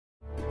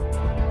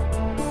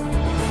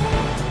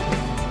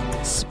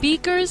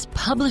Speakers,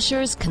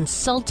 publishers,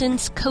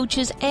 consultants,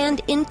 coaches, and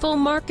info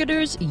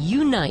marketers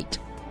unite.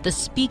 The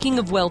Speaking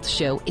of Wealth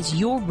Show is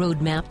your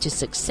roadmap to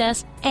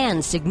success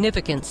and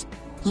significance.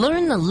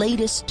 Learn the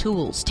latest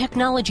tools,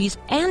 technologies,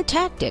 and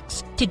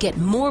tactics to get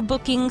more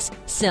bookings,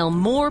 sell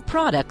more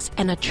products,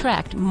 and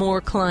attract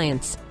more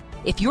clients.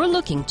 If you're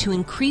looking to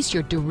increase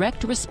your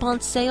direct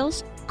response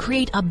sales,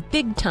 create a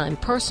big-time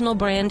personal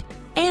brand,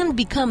 and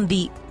become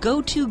the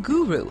go-to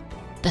guru,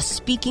 the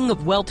Speaking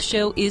of Wealth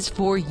Show is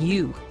for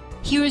you.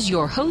 Here's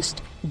your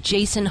host,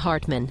 Jason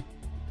Hartman.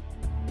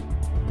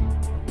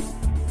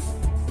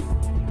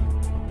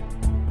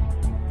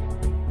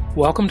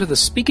 Welcome to the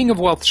Speaking of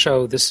Wealth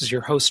Show. This is your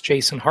host,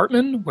 Jason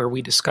Hartman, where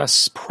we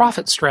discuss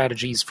profit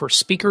strategies for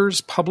speakers,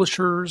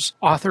 publishers,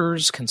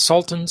 authors,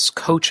 consultants,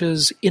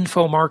 coaches,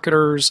 info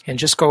marketers, and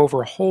just go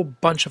over a whole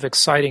bunch of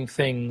exciting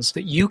things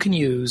that you can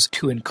use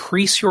to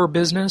increase your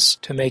business,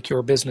 to make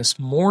your business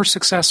more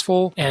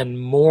successful and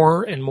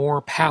more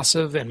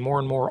passive and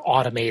more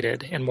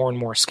automated and more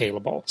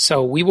scalable.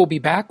 So we will be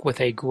back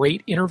with a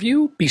great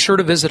interview. Be sure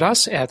to visit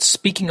us at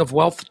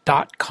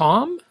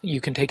speakingofwealth.com. You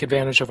can take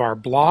advantage of our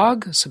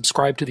blog,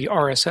 subscribe to the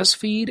RSS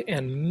feed,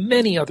 and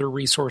many other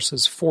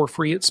resources for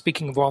free at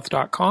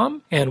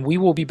speakingofwealth.com. And we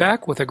will be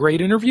back with a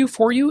great interview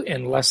for you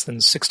in less than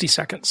 60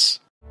 seconds.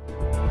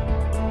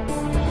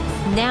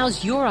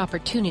 Now's your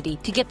opportunity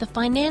to get the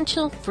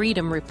Financial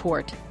Freedom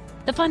Report.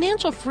 The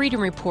Financial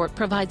Freedom Report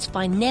provides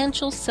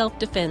financial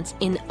self-defense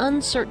in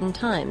uncertain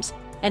times,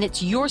 and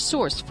it's your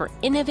source for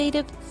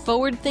innovative,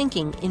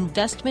 forward-thinking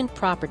investment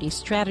property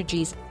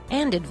strategies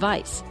and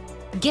advice.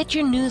 Get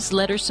your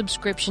newsletter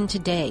subscription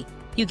today.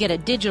 You get a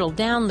digital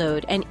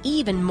download and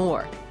even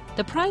more.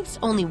 The price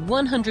only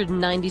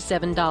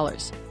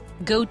 $197.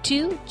 Go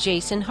to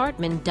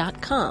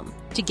jasonhartman.com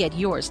to get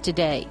yours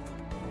today.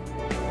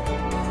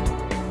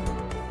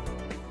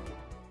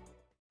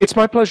 It's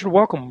my pleasure to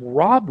welcome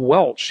Rob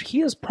Walch.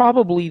 He is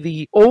probably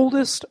the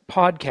oldest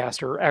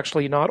podcaster,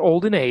 actually not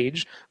old in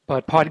age,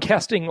 but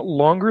podcasting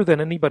longer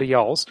than anybody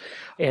else.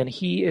 And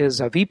he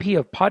is a VP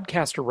of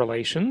Podcaster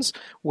Relations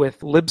with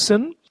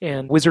Libsyn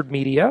and Wizzard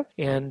Media,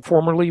 and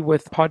formerly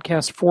with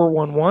Podcast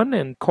 411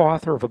 and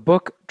co-author of a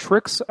book,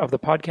 Tricks of the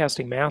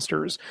Podcasting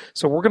Masters.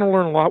 So we're going to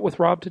learn a lot with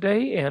Rob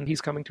today, and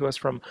he's coming to us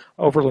from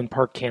Overland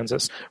Park,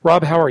 Kansas.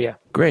 Rob, how are you?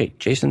 Great.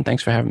 Jason,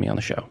 thanks for having me on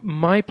the show.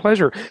 My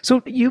pleasure.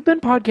 So you've been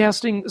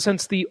podcasting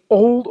since the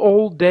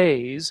old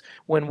days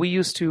when we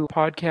used to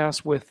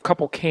podcast with a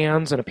couple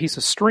cans and a piece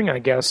of string, I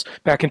guess,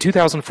 back in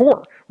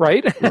 2004,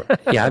 right?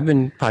 Yeah, I've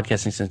been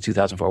podcasting since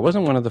 2004.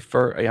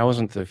 I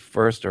wasn't the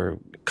first or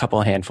a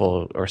couple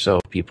handful or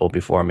so people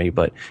before me,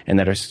 and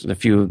there's a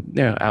few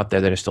out there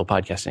that are still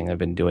podcasting. I've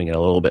been doing it a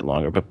little bit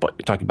longer,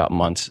 but talking about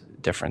months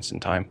difference in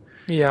time.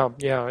 Yeah,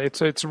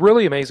 it's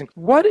really amazing.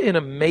 What an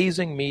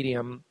amazing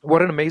medium.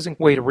 What an amazing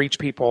way to reach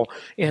people.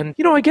 And,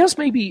 I guess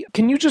maybe,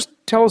 can you just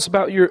tell us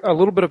about a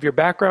little bit of your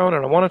background?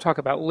 And I want to talk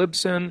about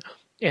Libsyn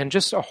and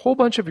just a whole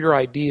bunch of your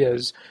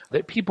ideas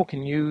that people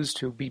can use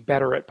to be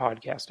better at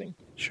podcasting.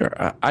 Sure.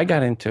 I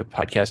got into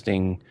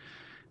podcasting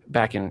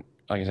back in,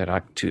 like I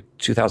said,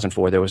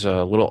 2004. There was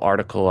a little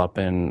article up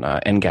in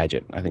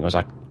Engadget. I think it was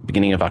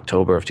beginning of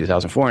October of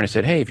 2004. And it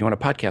said, hey, if you want a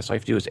podcast, all you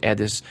have to do is add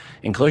this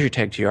enclosure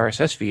tag to your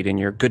RSS feed and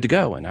you're good to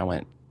go. And I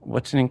went,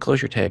 what's an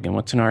enclosure tag and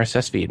what's an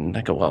RSS feed? And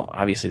I go, well,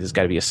 obviously there's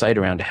got to be a site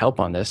around to help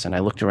on this. And I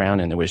looked around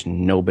and there was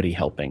nobody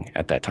helping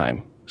at that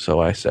time. So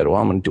I said,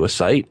 well, I'm going to do a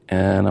site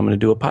and I'm going to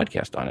do a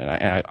podcast on it.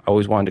 I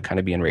always wanted to kind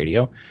of be in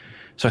radio.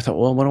 So I thought,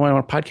 well, what do I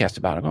want to podcast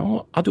about? I go,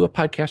 well, I'll do a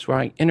podcast where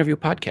I interview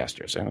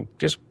podcasters. And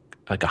just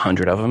like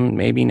 100 of them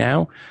maybe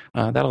now.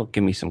 That'll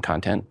give me some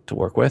content to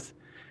work with.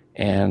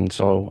 And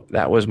so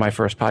that was my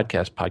first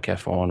podcast, Podcast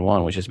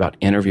 411, which is about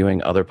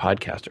interviewing other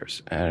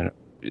podcasters. And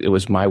it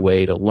was my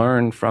way to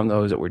learn from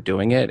those that were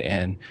doing it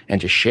and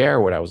to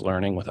share what I was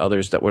learning with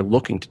others that were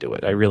looking to do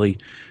it. I really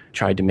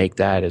tried to make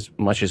that as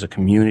much as a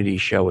community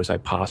show as I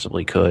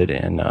possibly could,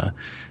 and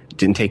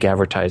didn't take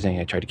advertising.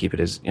 I tried to keep it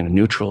as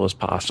neutral as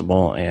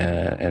possible,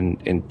 and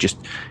it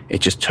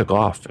just took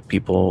off.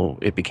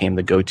 It became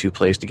the go-to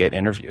place to get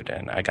interviewed,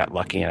 and I got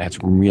lucky, and I had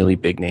some really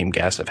big name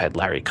guests. I've had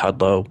Larry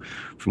Kudlow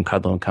from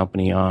Kudlow and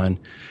Company on.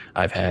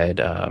 I've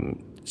had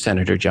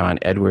Senator John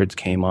Edwards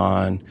came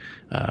on,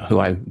 who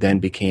I then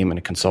became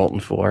a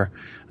consultant for.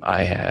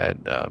 I had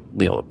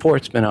Leo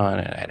Laporte's been on,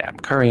 and I had Adam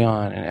Curry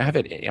on, and I've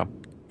had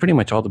pretty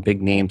much all the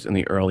big names in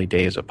the early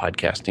days of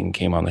podcasting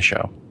came on the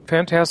show.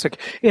 Fantastic.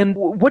 And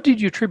what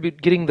did you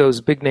attribute getting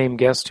those big name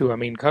guests to? I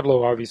mean,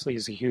 Kudlow obviously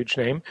is a huge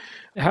name.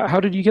 How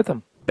did you get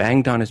them?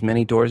 Banged on as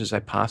many doors as I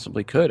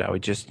possibly could. I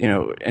would just,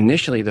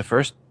 initially the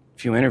first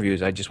few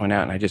interviews, I just went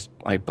out and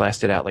I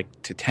blasted out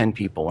to 10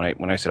 people.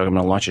 When I said, I'm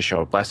going to launch a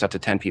show, I blasted out to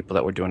 10 people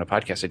that were doing a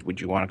podcast. I said,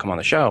 would you want to come on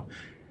the show?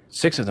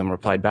 6 of them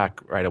replied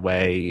back right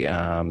away,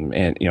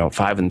 and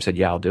 5 of them said,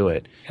 "Yeah, I'll do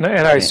it." And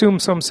I assume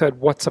some said,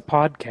 "What's a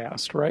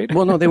podcast?" Right?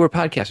 Well, no, they were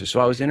podcasters. So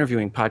I was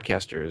interviewing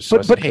podcasters. So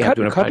but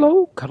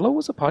Kudlow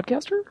was a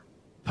podcaster?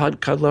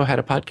 Kudlow had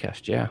a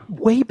podcast, yeah.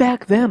 Way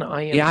back then,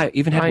 I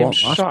even had Walt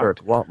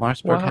Mossberg. Walt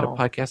Mossberg had a Wow.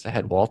 podcast. I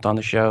had Walt on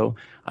the show.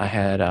 I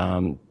had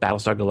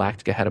Battlestar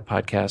Galactica had a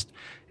podcast,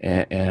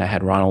 and I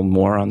had Ronald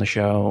Moore on the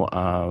show.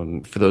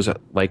 For those that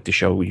like the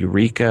show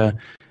Eureka,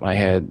 I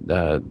had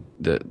the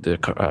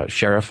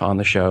sheriff on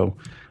the show.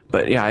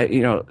 But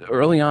yeah,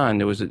 early on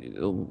there was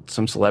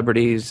some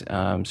celebrities,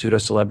 pseudo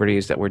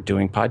celebrities that were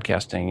doing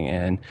podcasting,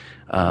 and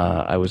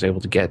I was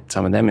able to get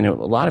some of them. And a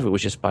lot of it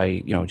was just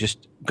by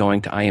just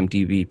going to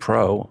IMDb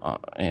Pro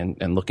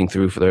and looking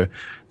through for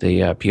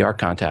the PR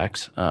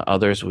contacts.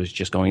 Others was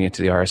just going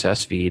into the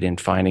RSS feed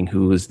and finding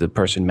who is the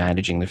person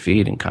managing the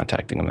feed and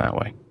contacting them that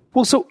way.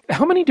 Well, so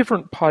how many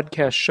different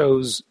podcast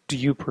shows do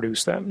you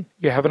produce then?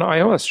 You have an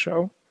iOS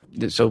show.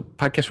 So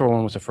Podcast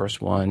 401 was the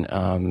first one.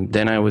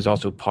 Then I was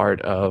also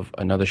part of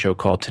another show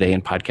called Today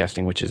in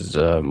Podcasting, which is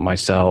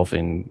myself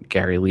and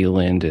Gary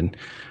Leland and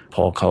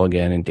Paul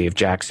Culligan and Dave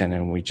Jackson,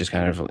 and we just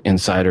kind of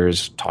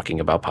insiders talking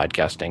about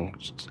podcasting.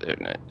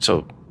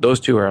 So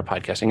those two are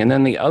podcasting. And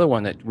then the other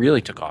one that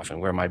really took off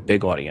and where my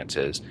big audience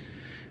is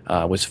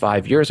was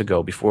 5 years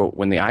ago,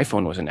 when the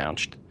iPhone was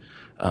announced.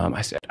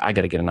 I said, I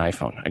got to get an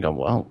iPhone. I go,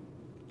 well,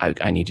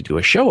 I need to do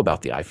a show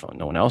about the iPhone.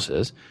 No one else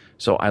is.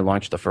 So I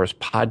launched the first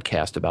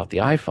podcast about the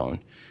iPhone.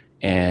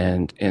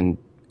 And in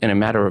a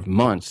matter of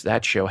months,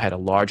 that show had a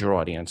larger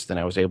audience than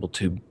I was able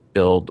to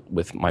build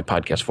with my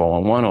Podcast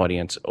 411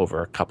 audience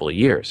over a couple of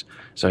years.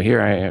 So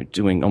here I am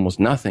doing almost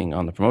nothing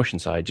on the promotion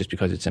side just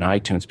because it's in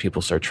iTunes.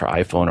 People search for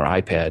iPhone or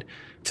iPad.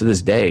 To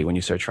this day, when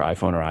you search for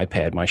iPhone or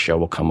iPad, my show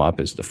will come up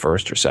as the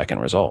first or second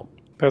result.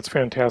 That's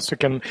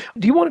fantastic. And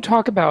do you want to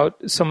talk about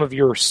some of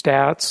your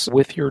stats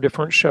with your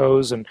different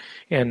shows and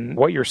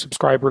what your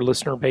subscriber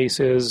listener base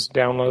is,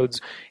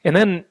 downloads? And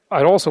then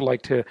I'd also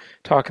like to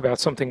talk about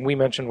something we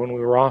mentioned when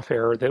we were off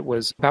air that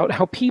was about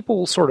how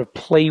people sort of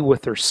play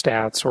with their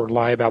stats or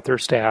lie about their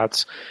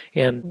stats.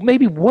 And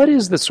maybe what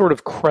is the sort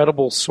of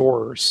credible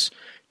source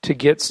to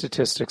get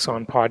statistics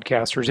on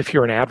podcasters? If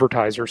you're an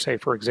advertiser, say,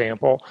 for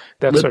example,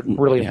 that's a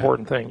really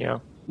important thing, yeah.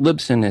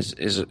 Libsyn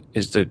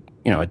is the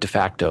a de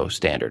facto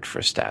standard for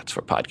stats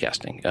for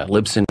podcasting.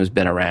 Libsyn has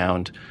been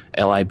around,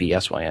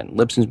 Libsyn.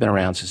 Libsyn's been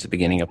around since the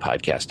beginning of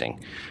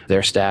podcasting.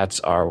 Their stats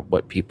are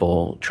what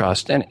people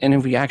trust. And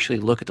if we actually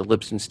look at the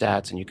Libsyn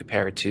stats and you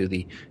compare it to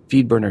the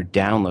FeedBurner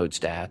download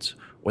stats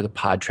or the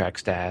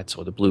PodTrack stats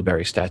or the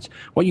Blueberry stats,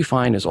 what you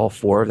find is all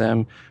four of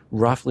them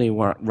roughly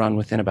run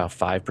within about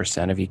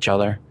 5% of each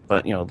other.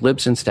 But,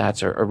 Libsyn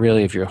stats are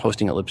really, if you're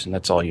hosting at Libsyn,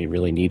 that's all you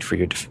really need for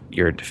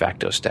your de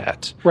facto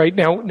stats. Right.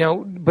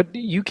 Now, but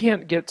you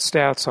can't get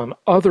stats on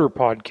other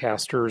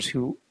podcasters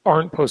who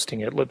aren't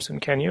posting at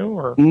Libsyn, can you?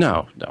 Or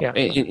No. Yeah.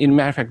 In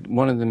matter of fact,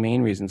 one of the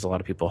main reasons a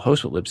lot of people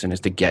host with Libsyn is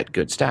to get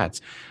good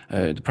stats.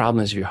 The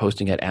problem is if you're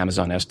hosting at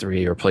Amazon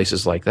S3 or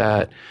places like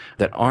that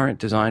aren't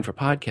designed for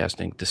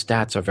podcasting, the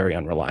stats are very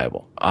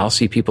unreliable. I'll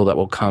see people that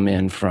will come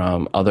in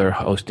from other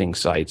hosting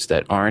sites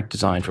that aren't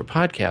designed for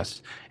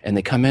podcasts, and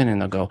they come in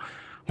and they'll go,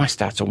 my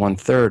stats are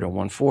 1/3 or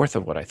 1/4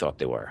 of what I thought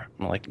they were.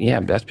 I'm like, yeah,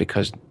 that's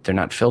because they're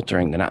not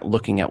filtering. They're not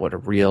looking at what a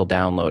real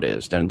download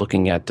is. They're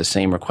looking at the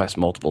same request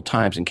multiple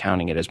times and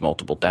counting it as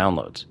multiple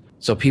downloads.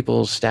 So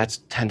people's stats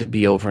tend to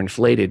be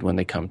overinflated when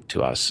they come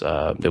to us.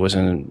 There was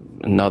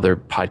another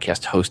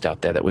podcast host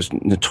out there that was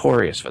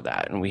notorious for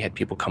that. And we had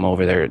people come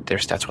over, their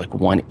stats were like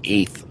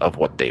 1/8 of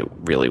what they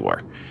really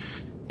were.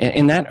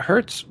 And that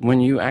hurts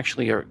when you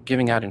actually are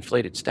giving out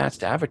inflated stats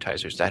to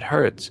advertisers. That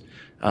hurts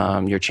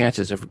your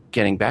chances of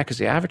getting back, because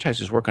the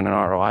advertisers work on an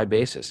ROI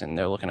basis, and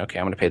they're looking, okay,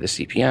 I'm going to pay the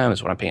CPM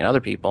is what I'm paying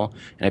other people,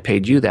 and I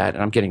paid you that,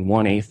 and I'm getting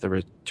 1/8 the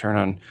return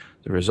on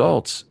the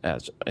results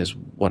as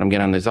what I'm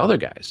getting on these other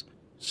guys.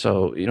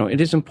 So, it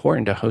is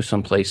important to host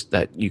someplace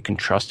that you can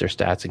trust their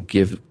stats and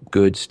give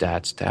good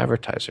stats to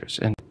advertisers.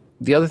 And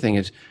the other thing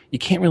is, you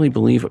can't really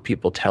believe what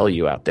people tell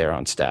you out there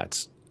on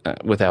stats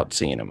without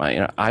seeing them.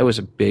 I was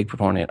a big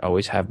proponent,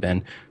 always have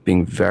been,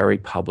 being very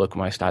public with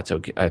my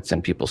stats. I'd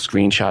send people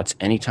screenshots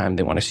anytime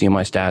they want to see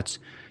my stats.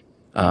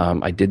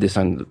 I did this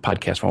on the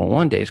Podcast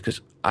 401 days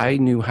because I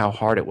knew how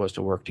hard it was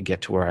to work to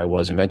get to where I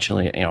was.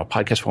 Eventually,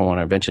 Podcast 401,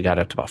 I eventually got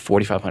up to about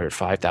 4,500,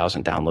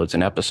 5,000 downloads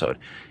an episode.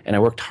 And I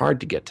worked hard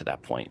to get to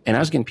that point. And I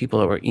was getting people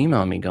that were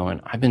emailing me going,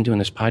 I've been doing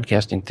this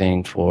podcasting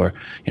thing for,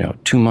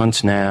 2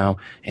 months now,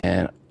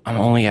 and I'm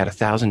only at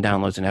 1,000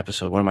 downloads an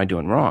episode. What am I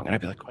doing wrong? And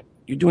I'd be like,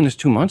 you're doing this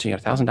 2 months and you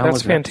got 1,000 downloads.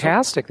 That's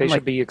fantastic. They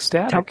should be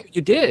ecstatic.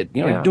 You did.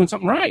 You're doing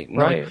something right.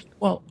 Right.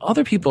 Well,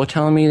 other people are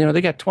telling me,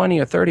 they got 20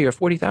 or 30 or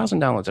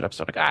 40,000 downloads an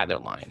episode. Like, they're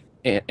lying.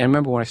 And I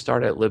remember when I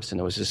started at Libsyn,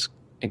 there was this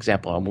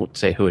example. I won't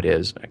say who it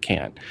is. I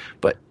can't.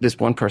 But this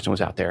one person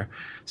was out there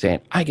saying,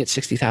 I get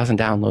 60,000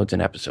 downloads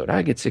an episode.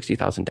 I get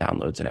 60,000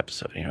 downloads an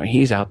episode.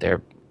 He's out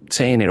there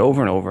saying it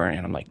over and over.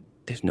 And I'm like,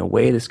 there's no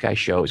way this guy's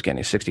show is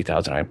getting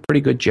 60,000. I'm a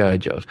pretty good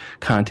judge of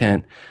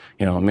content.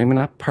 Maybe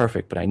not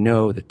perfect, but I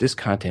know that this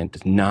content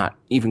does not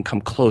even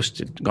come close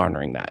to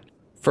garnering that.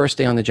 First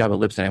day on the job at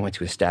Libsyn, I went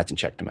to his stats and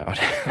checked them out.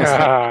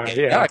 Now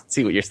I can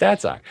see what your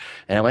stats are.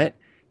 And I went,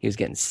 he was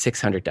getting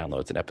 600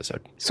 downloads an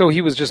episode. So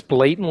he was just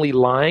blatantly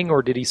lying,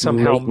 or did he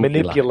somehow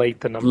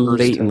manipulate the numbers?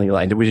 Blatantly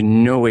lying. There was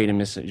no way to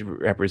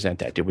misrepresent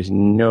that. There was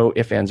no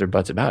ifs, ands, or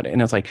buts about it.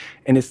 And I was like,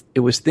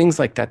 it was things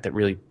like that that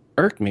really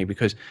irked me,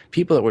 because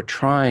people that were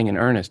trying in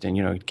earnest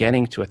and,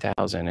 getting to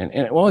 1,000,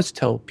 and I always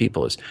tell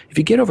people is, if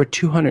you get over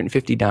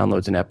 250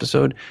 downloads an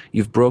episode,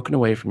 you've broken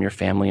away from your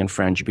family and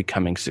friends, you're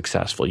becoming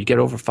successful. You get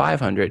over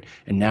 500,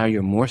 and now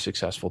you're more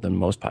successful than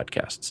most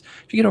podcasts.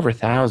 If you get over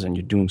 1,000,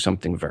 you're doing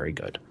something very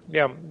good.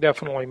 Yeah,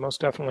 definitely, most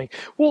definitely.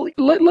 Well,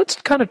 let's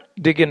kind of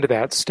dig into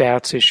that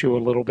stats issue a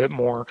little bit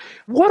more.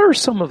 What are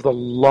some of the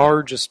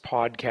largest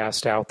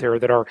podcasts out there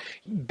that are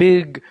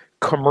big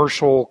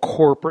commercial,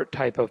 corporate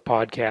type of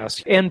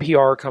podcast?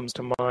 NPR comes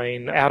to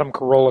mind. Adam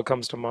Carolla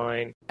comes to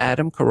mind.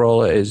 Adam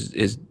Carolla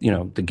is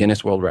the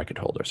Guinness World Record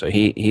holder. So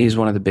he's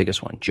one of the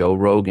biggest ones. Joe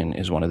Rogan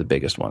is one of the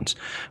biggest ones.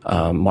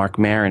 Mark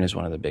Maron is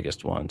one of the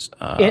biggest ones.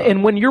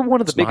 And when you're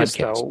one of the biggest,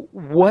 though,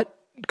 what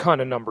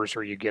kind of numbers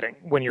are you getting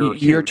when you're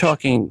huge?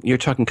 You're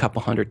talking a couple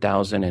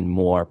 100,000 and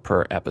more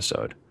per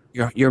episode.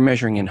 You're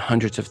measuring in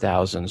hundreds of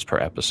thousands per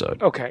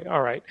episode. Okay,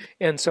 all right.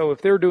 And so if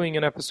they're doing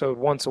an episode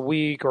once a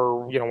week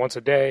or once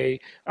a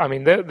day, I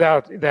mean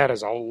that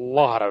is a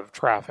lot of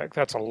traffic.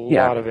 That's a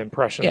lot of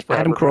impressions. Yeah,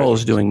 Adam Carolla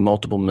is doing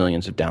multiple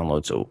millions of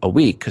downloads a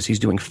week because he's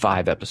doing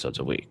 5 episodes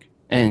a week.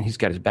 And he's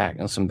got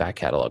some back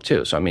catalog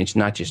too. So, I mean, it's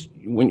not just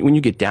when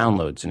you get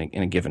downloads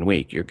in a given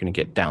week, you're going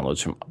to get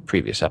downloads from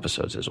previous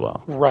episodes as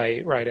well.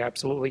 Right,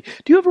 absolutely.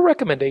 Do you have a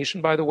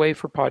recommendation, by the way,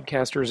 for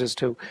podcasters as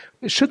to,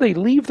 should they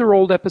leave their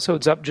old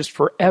episodes up just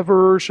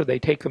forever? Should they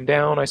take them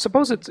down? I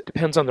suppose it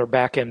depends on their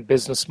back-end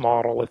business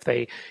model. If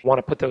they want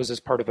to put those as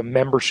part of a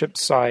membership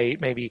site,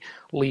 maybe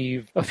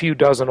leave a few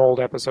dozen old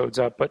episodes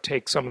up, but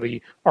take some of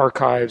the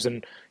archives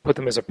and put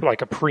them as a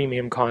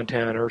premium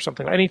content or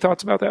something. Any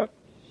thoughts about that?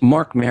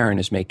 Mark Maron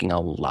is making a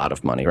lot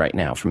of money right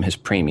now from his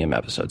premium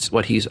episodes.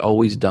 What he's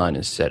always done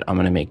is said, I'm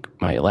going to make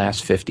my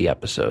last 50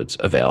 episodes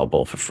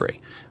available for free.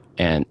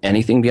 And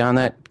anything beyond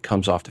that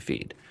comes off the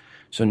feed.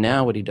 So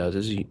now what he does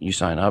is you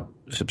sign up,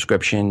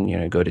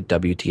 subscription, go to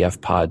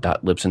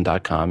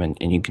wtfpod.libsyn.com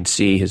and you can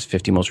see his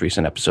 50 most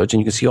recent episodes,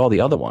 and you can see all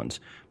the other ones,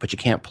 but you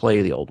can't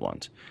play the old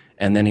ones.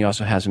 And then he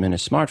also has them in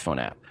his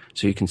smartphone app.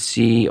 So you can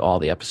see all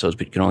the episodes,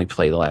 but you can only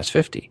play the last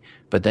 50.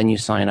 But then you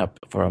sign up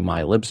for a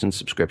My Libsyn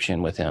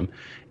subscription with him,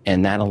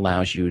 and that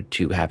allows you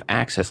to have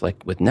access,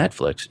 like with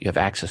Netflix, you have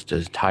access to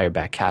his entire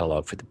back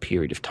catalog for the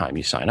period of time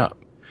you sign up.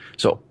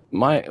 So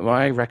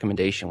my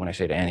recommendation when I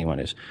say to anyone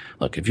is,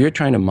 look, if you're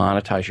trying to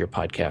monetize your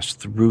podcast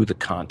through the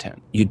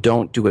content, you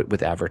don't do it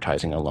with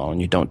advertising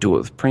alone. You don't do it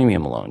with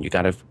premium alone. You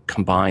got to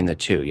combine the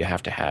two. You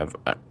have to have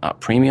a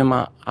premium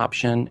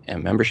option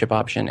and membership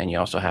option, and you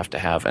also have to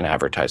have an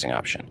advertising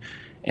option.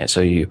 And so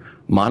you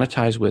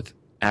monetize with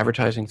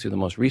advertising through the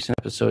most recent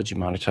episodes. You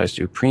monetize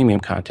through premium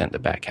content, the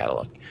back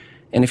catalog.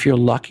 And if you're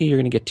lucky, you're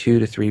going to get 2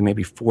 to 3,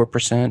 maybe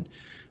 4%.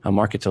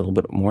 Market's a little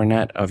bit more than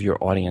that of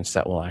your audience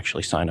that will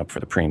actually sign up for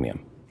the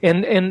premium.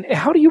 And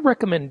how do you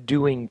recommend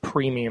doing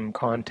premium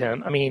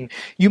content? I mean,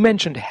 you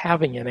mentioned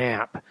having an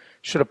app.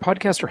 Should a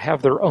podcaster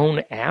have their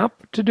own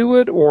app to do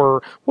it?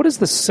 Or what is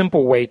the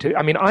simple way to,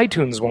 I mean,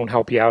 iTunes won't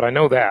help you out. I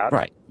know that.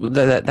 Right.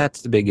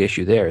 That's the big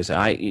issue there is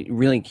you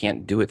really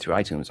can't do it through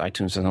iTunes.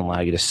 iTunes doesn't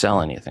allow you to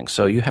sell anything.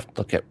 So you have to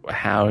look at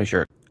how is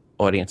your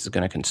audience is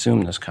going to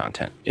consume this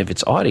content. If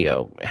it's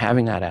audio,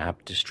 having that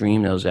app to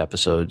stream those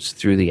episodes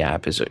through the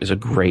app is a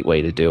great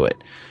way to do it.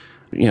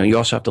 You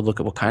also have to look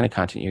at what kind of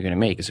content you're going to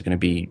make. Is it going to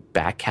be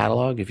back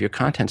catalog? If your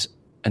content's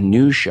a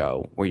news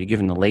show where you're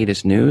giving the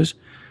latest news,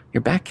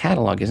 your back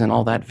catalog isn't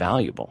all that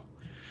valuable.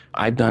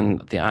 I've done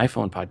the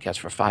iPhone podcast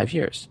for 5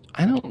 years.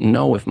 I don't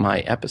know if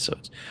my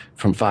episodes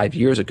from 5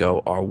 years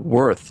ago are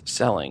worth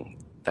selling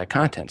that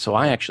content. So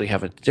I actually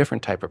have a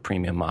different type of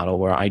premium model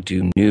where I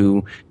do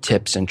new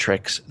tips and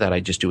tricks that I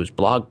just do as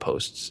blog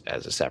posts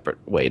as a separate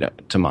way to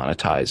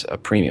monetize a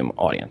premium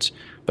audience.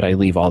 But I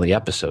leave all the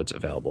episodes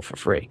available for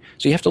free.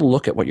 So you have to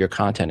look at what your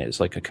content is.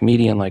 Like a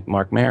comedian like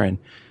Mark Maron,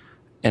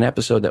 an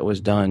episode that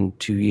was done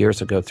 2 years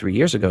ago, 3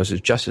 years ago is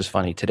just as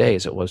funny today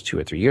as it was 2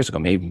 or 3 years ago,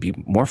 maybe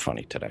be more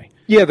funny today.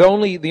 Yeah, the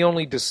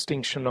only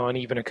distinction on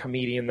even a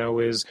comedian, though,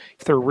 is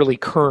if they're really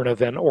current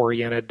event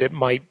oriented, it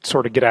might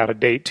sort of get out of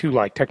date too,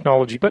 like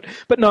technology, but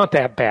not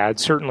that bad.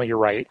 Certainly you're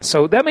right.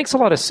 So that makes a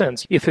lot of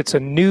sense. If it's a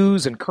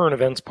news and current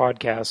events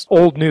podcast,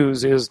 old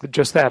news is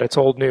just that, it's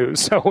old news.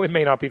 So it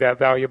may not be that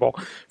valuable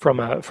from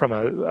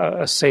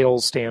a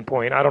sales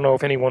standpoint. I don't know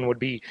if anyone would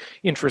be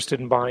interested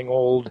in buying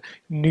old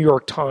New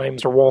York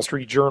Times or Wall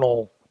Street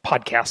Journal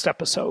podcast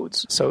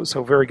episodes. So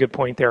very good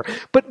point there.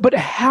 But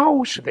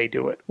how should they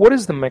do it? What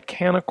is the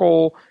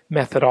mechanical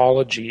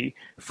methodology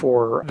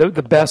for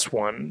the best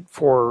one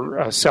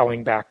for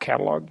selling back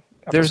catalog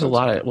episodes? There's a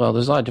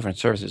lot of different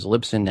services.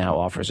 Libsyn now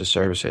offers a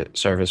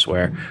service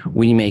where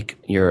we make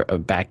your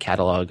back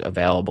catalog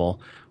available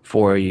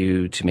for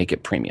you to make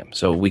it premium.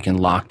 So we can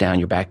lock down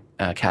your back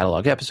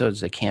catalog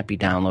episodes. They can't be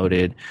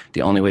downloaded.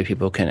 The only way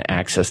people can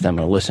access them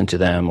or listen to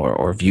them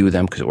or view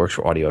them, because it works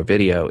for audio or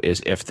video,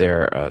 is if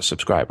they're a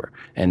subscriber.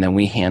 And then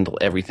we handle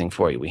everything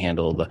for you. We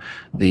handle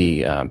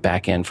the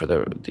back end for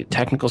the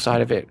technical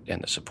side of it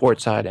and the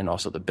support side and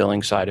also the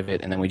billing side of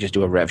it. And then we just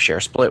do a rev share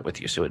split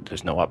with you. So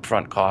there's no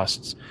upfront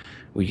costs.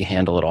 We can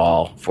handle it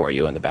all for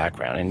you in the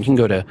background. And you can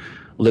go to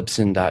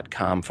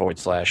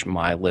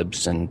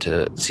Libsyn.com/mylibsyn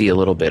to see a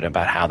little bit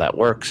about how that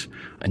works.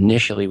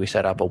 Initially, we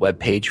set up a web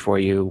page for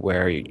you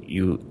where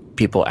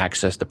people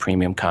access the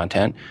premium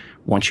content.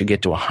 Once you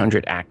get to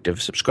 100 active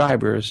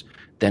subscribers,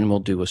 then we'll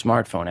do a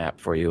smartphone app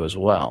for you as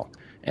well.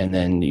 And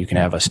then you can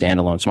have a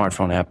standalone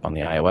smartphone app on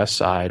the iOS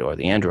side or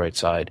the Android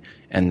side.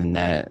 And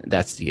then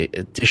that's the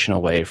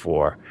additional way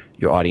for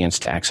your audience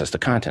to access the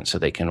content, so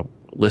they can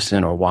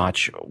listen or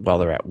watch while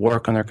they're at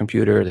work on their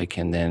computer. They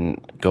can then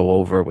go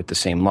over with the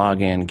same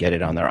login, get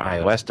it on their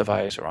iOS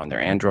device or on their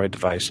Android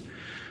device.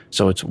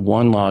 So it's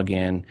one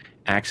login,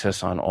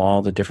 access on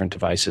all the different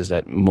devices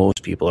that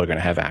most people are going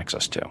to have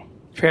access to.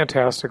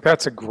 Fantastic.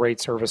 That's a great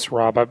service,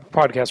 Rob.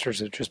 Podcasters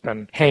have just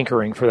been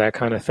hankering for that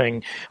kind of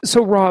thing.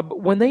 So, Rob,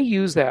 when they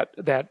use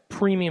that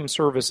premium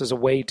service as a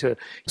way to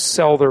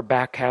sell their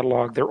back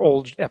catalog, their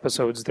old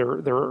episodes,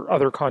 their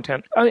other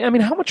content, I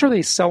mean, how much are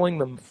they selling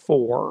them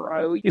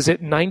for? Is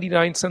it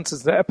 99 cents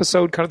as the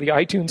episode, kind of the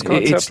iTunes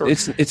concept?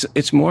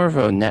 It's more of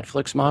a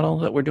Netflix model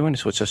that we're doing.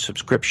 So it's a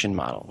subscription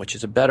model, which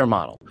is a better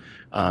model.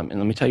 And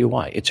let me tell you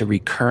why. It's a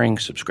recurring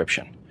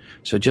subscription.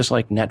 So just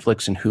like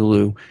Netflix and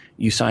Hulu,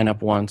 you sign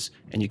up once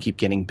and you keep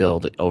getting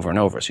billed over and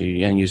over. So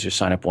your end users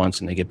sign up once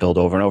and they get billed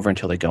over and over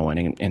until they go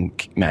in and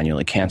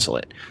manually cancel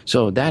it.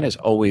 So that is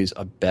always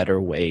a better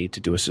way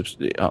to do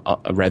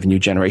a revenue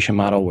generation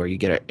model where you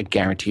get a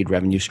guaranteed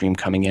revenue stream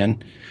coming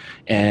in.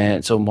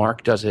 And so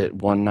Mark does it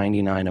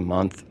 $1.99 a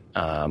month.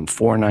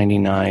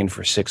 $4.99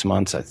 for 6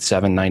 months, at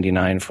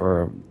 $7.99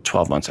 for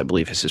 12 months, I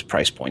believe, is his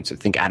price points. I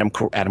think Adam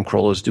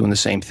Carolla is doing the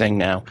same thing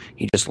now.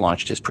 He just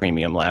launched his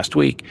premium last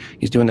week.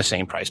 He's doing the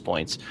same price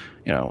points,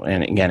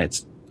 and again,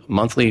 it's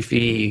monthly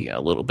fee, a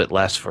little bit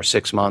less for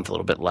 6 months, a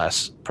little bit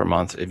less per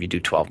month if you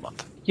do 12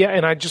 month. Yeah,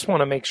 and I just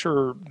want to make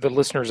sure the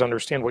listeners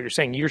understand what you're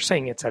saying. You're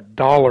saying it's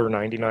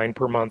 $1.99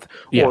 per month,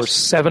 yes, or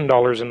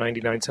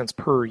 $7.99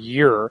 per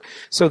year.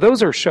 So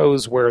those are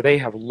shows where they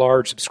have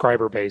large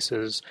subscriber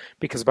bases,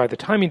 because by the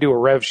time you do a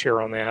rev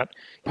share on that,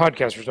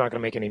 podcasters not going to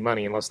make any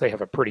money unless they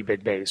have a pretty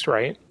big base,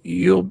 right?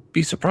 You'll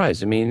be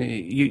surprised. I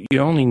mean, you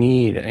only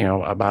need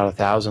about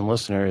 1,000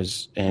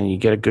 listeners, and you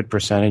get a good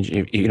percentage.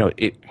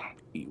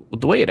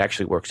 The way it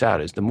actually works out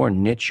is the more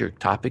niche your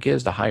topic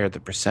is, the higher the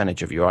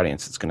percentage of your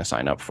audience that's going to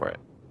sign up for it.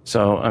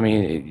 So, I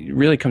mean, it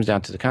really comes down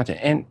to the content.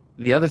 And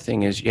the other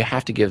thing is you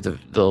have to give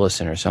the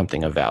listener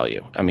something of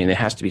value. I mean, it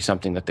has to be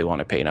something that they want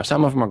to pay. Now,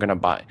 some of them are going to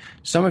buy.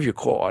 Some of your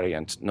core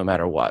audience, no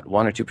matter what,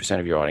 1 or 2%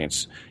 of your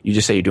audience, you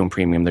just say you're doing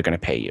premium, they're going to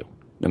pay you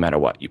no matter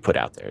what you put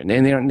out there. And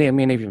they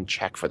may not even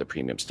check for the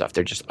premium stuff.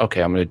 They're just,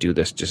 okay, I'm going to do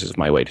this. This is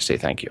my way to say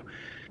thank you.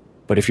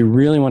 But if you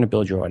really want to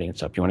build your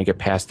audience up, you want to get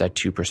past that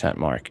 2%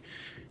 mark,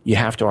 you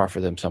have to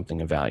offer them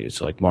something of value.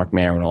 So like Mark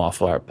Maron will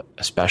offer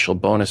a special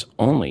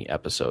bonus-only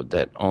episode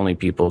that only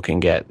people can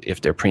get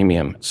if they're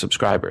premium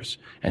subscribers.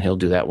 And he'll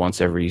do that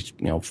once every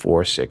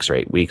 4, 6, or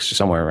 8 weeks, or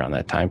somewhere around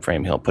that time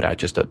frame. He'll put out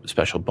just a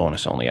special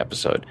bonus-only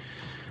episode.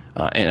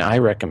 And I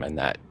recommend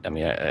that. I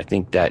mean, I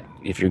think that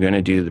if you're going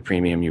to do the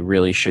premium, you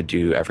really should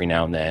do every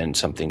now and then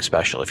something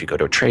special. If you go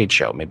to a trade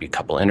show, maybe a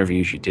couple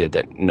interviews you did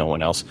that no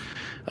one else,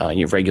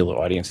 your regular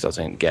audience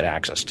doesn't get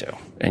access to.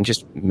 And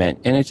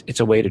it's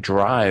a way to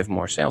drive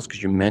more sales,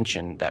 because you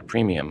mentioned that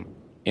premium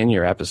in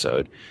your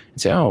episode and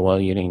say, oh, well,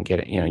 you didn't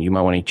get it. You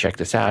might want to check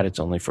this out. It's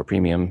only for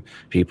premium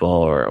people,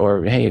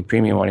 or hey,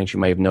 premium audience, you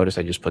might have noticed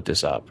I just put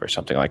this up, or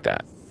something like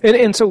that.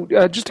 And so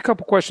just a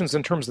couple questions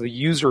in terms of the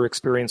user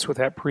experience with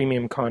that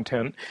premium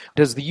content.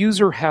 Does the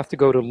user have to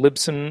go to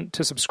Libsyn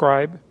to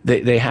subscribe?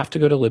 They have to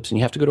go to Libsyn.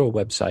 You have to go to a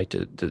website,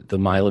 the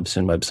My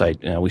Libsyn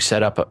website. We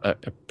set up a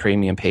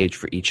premium page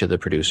for each of the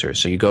producers.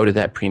 So you go to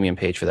that premium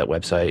page for that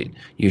website.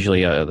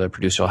 Usually the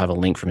producer will have a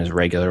link from his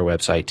regular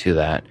website to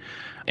that.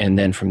 And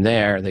then from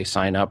there, they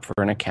sign up for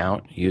an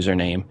account,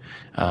 username.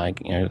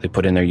 They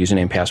put in their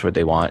username, password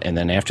they want, and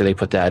then after they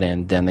put that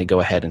in, then they go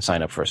ahead and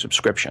sign up for a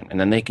subscription. And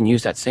then they can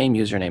use that same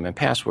username and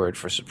password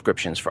for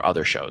subscriptions for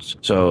other shows.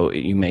 So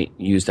you may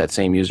use that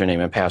same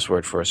username and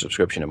password for a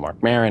subscription to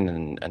Mark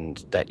Maron,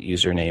 and that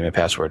username and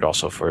password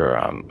also for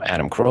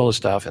Adam Carolla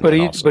stuff. And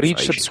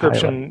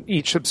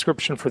each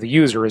subscription for the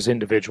user is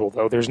individual,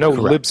 though. There's no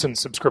Correct. Libsyn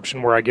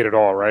subscription where I get it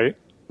all, right?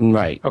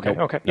 Right. Okay.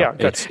 No, Yeah.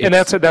 And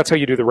that's how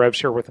you do the rev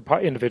share with the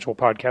individual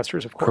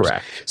podcasters, of course.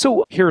 Correct.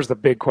 So here's the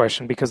big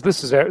question, because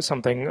this is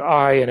something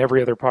I and every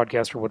other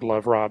podcaster would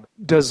love, Rob.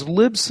 Does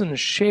Libsyn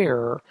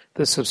share the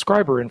the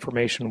subscriber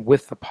information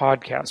with the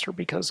podcaster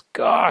because,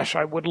 gosh,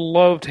 I would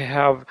love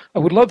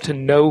to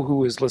know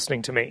who is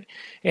listening to me.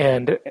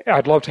 And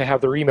I'd love to have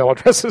their email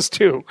addresses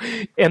too.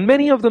 And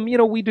many of them,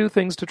 we do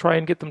things to try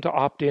and get them to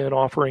opt in,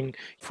 offering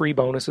free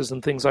bonuses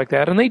and things like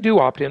that. And they do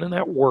opt in, and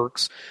that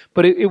works.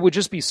 But it would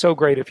just be so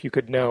great if you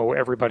could know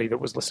everybody that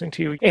was listening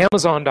to you.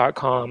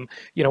 Amazon.com,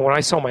 when I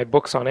sell my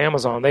books on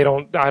Amazon, I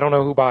don't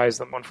know who buys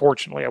them,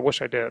 unfortunately. I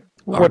wish I did.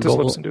 What does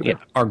Libsyn do there?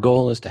 Our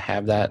goal is to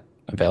have that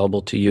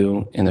available to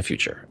you in the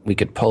future. We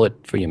could pull it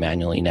for you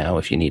manually now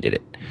if you needed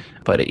it.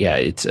 But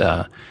it's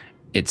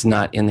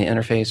not in the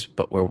interface,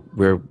 but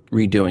we're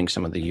redoing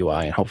some of the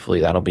UI, and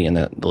hopefully that'll be in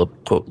the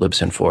quote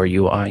Libsyn 4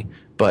 UI.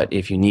 But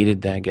if you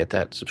needed to get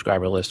that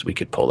subscriber list, we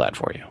could pull that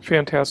for you.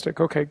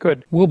 Fantastic. Okay,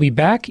 good. We'll be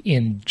back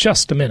in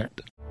just a minute.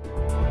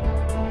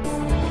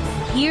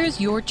 Here's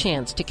your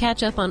chance to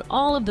catch up on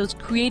all of those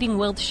Creating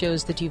Wealth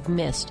shows that you've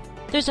missed.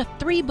 There's a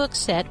 3-book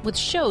set with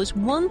shows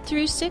 1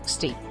 through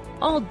 60,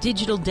 all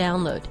digital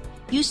download.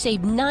 You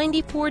save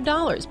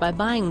 $94 by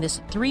buying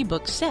this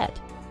 3-book set.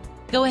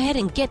 Go ahead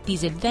and get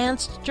these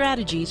advanced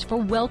strategies for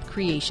wealth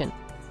creation.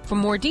 For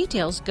more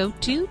details, go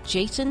to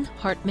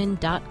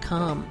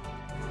jasonhartman.com.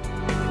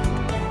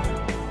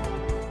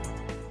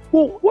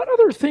 Well, what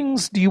other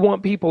things do you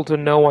want people to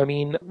know? I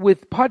mean,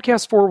 with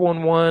Podcast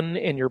 411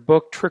 and your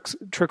book, Tricks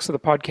of the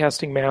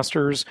Podcasting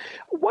Masters,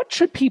 what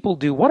should people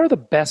do? What are the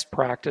best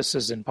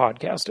practices in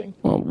podcasting?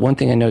 Well, one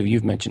thing I know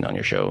you've mentioned on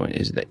your show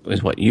is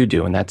what you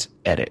do, and that's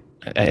edit.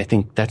 I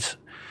think that's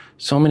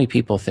so many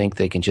people think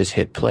they can just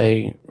hit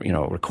play,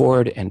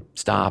 record and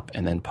stop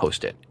and then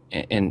post it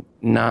and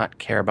not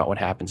care about what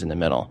happens in the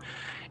middle.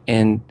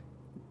 And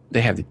they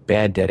have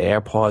bad dead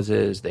air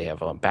pauses. They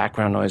have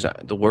background noise.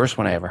 The worst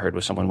one I ever heard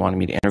was someone wanted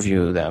me to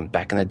interview them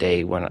back in the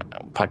day when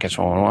Podcast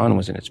 411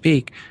 was in its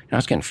peak. And I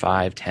was getting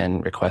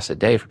 5-10 requests a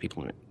day for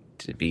people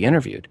to be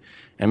interviewed.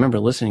 And I remember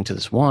listening to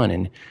this one,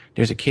 and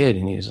there's a kid,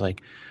 and he's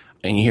like,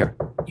 and you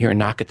hear a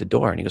knock at the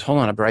door, and he goes, "Hold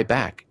on, I'll be right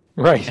back."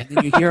 Right. And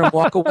then you hear him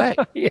walk away.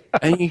 Yeah.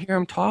 And you hear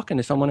him talking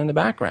to someone in the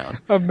background.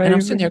 Amazing. And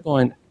I'm sitting there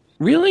going,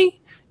 really?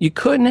 You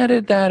couldn't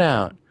edit that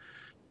out?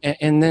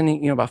 And then,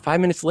 about 5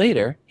 minutes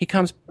later, he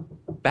comes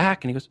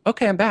back and he goes,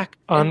 "Okay, I'm back."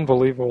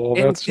 Unbelievable.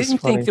 And That's just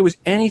didn't funny. think there was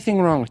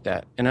anything wrong with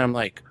that. And I'm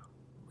like,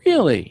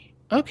 really?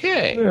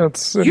 Okay.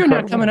 That's You're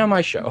incredible. not coming on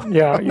my show.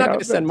 Yeah, I'm not going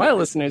to send my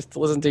listeners to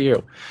listen to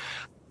you.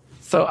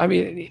 So, I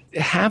mean,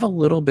 have a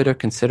little bit of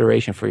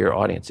consideration for your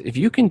audience. If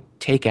you can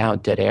take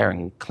out dead air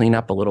and clean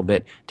up a little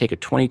bit, take a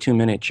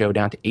 22-minute show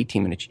down to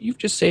 18 minutes, you've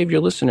just saved your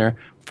listener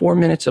 4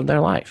 minutes of their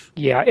life.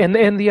 Yeah,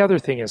 and the other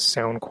thing is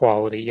sound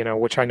quality,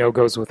 which I know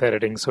goes with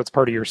editing, so it's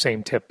part of your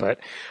same tip, but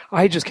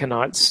I just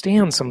cannot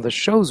stand some of the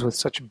shows with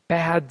such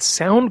bad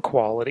sound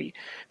quality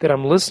that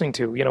I'm listening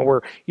to,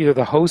 where either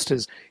the host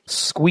is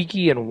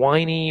squeaky and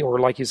whiny, or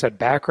like you said,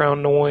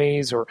 background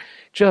noise, or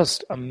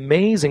just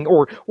amazing,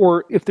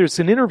 or if there's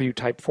an interview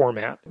type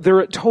format, they're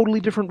at totally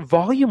different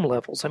volume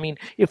levels. I mean,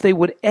 if they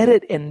would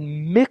edit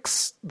and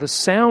mix the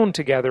sound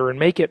together and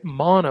make it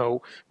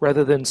mono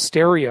rather than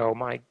stereo,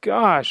 my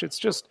gosh, it's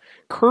just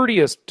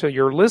courteous to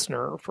your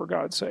listener, for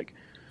God's sake.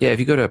 Yeah, if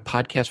you go to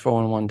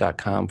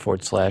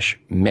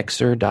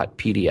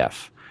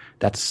podcast411.com/mixer.pdf,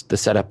 that's the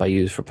setup I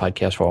use for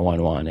Podcast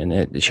 411, and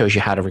it shows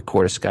you how to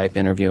record a Skype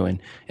interview. And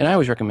I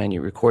always recommend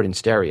you record in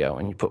stereo,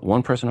 and you put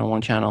one person on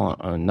one channel,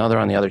 another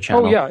on the other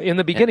channel. Oh, yeah, in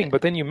the beginning,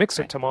 but then you mix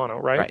it to mono,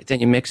 right? Right,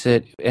 then you mix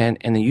it, and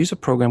they use a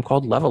program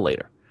called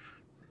Levelator.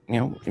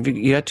 If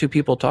you got two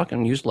people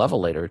talking, use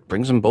Levelator. It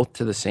brings them both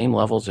to the same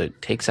levels.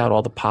 It takes out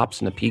all the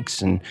pops and the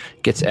peaks and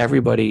gets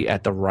everybody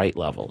at the right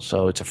level.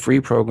 So it's a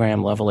free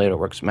program. Levelator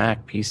works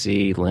Mac,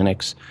 PC,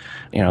 Linux.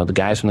 The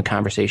guys from the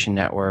Conversation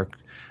Network,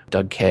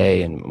 Doug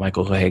Kay and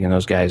Michael Hagan,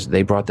 those guys,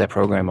 they brought that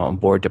program on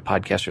board to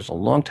podcasters a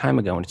long time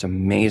ago, and it's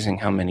amazing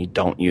how many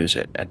don't use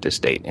it at this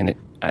date, and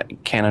I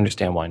can't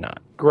understand why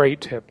not.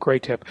 Great tip.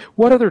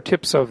 What other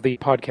tips of the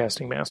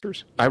Podcasting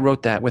Masters? I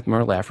wrote that with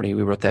Merle Lafferty.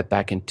 We wrote that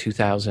back in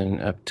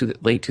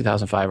late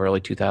 2005,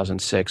 early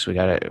 2006. We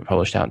got it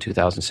published out in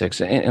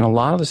 2006. And a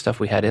lot of the stuff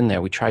we had in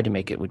there, we tried to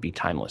make it would be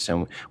timeless.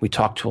 And we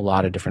talked to a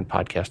lot of different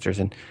podcasters.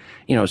 And,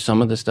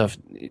 some of the stuff,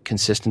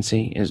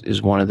 consistency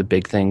is one of the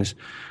big things.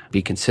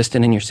 Be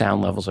consistent in your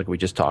sound levels like we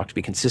just talked.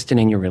 Be consistent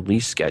in your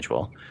release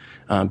schedule.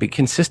 Be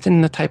consistent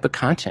in the type of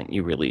content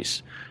you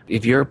release.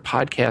 If your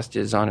podcast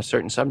is on a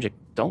certain subject,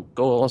 don't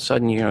go all of a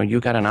sudden, you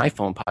got an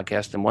iPhone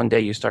podcast and one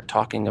day you start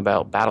talking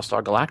about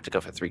Battlestar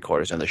Galactica for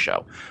 3/4 of the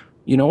show.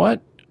 You know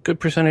what? Good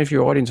percentage of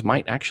your audience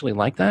might actually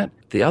like that.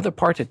 The other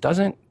part that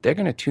doesn't, they're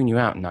going to tune you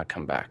out and not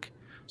come back.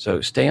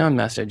 So stay on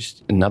message.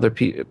 Another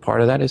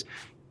part of that is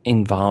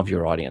involve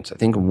your audience. I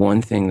think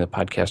one thing that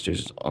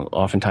podcasters,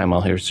 oftentimes I'll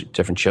hear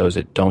different shows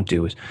that don't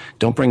do is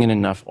don't bring in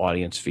enough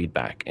audience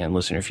feedback and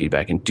listener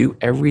feedback, and do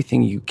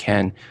everything you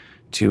can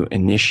to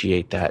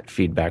initiate that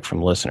feedback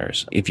from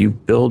listeners. If you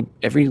build,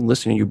 every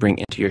listener you bring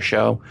into your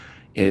show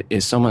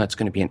is someone that's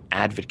going to be an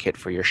advocate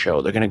for your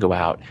show. They're going to go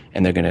out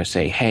and they're going to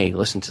say, "Hey,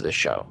 listen to this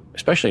show,"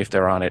 especially if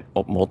they're on it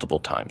multiple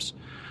times.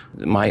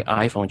 My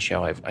iPhone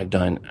show, I've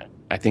done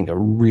I think, a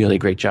really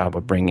great job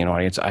of bringing an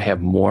audience. I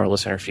have more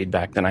listener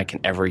feedback than I can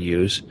ever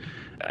use.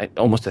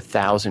 Almost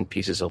 1,000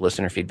 pieces of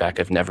listener feedback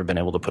I've never been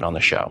able to put on the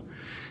show.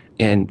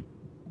 And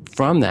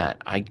from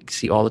that, I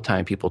see all the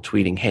time people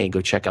tweeting, hey, go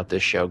check out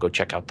this show, go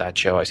check out that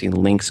show. I see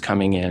links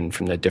coming in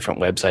from the different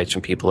websites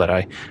from people that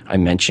I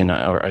mention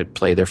or I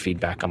play their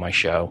feedback on my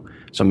show.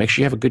 So make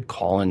sure you have a good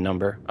call-in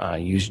number.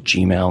 Use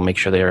Gmail. Make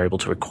sure they are able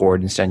to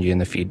record and send you in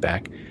the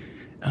feedback.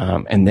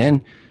 And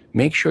then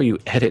make sure you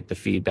edit the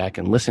feedback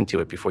and listen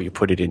to it before you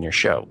put it in your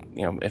show.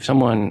 You know, if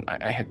someone,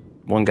 I had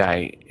one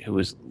guy who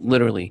was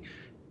literally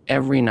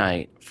every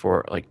night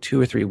for like 2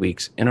 or 3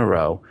 weeks in a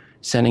row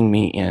sending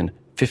me in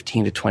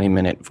 15 to 20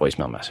 minute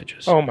voicemail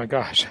messages. Oh my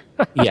gosh.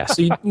 Yeah,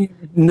 so you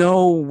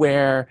know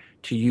where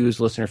to use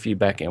listener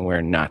feedback and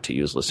where not to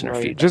use listener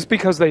feedback. Just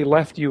because they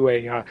left you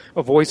a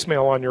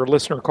voicemail on your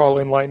listener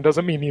call-in line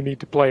doesn't mean you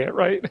need to play it,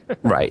 right?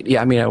 Right.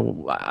 Yeah, I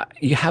mean,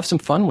 you have some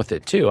fun with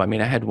it, too. I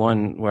mean, I had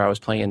one where I was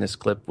playing this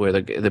clip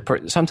where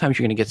sometimes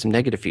you're going to get some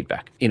negative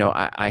feedback. You know,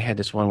 I had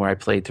this one where I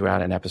played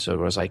throughout an episode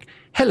where I was like,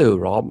 hello,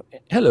 Rob,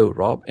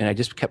 and I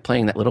just kept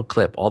playing that little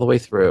clip all the way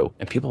through,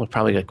 and people were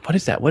probably like, what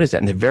is that? What is that?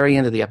 And at the very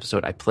end of the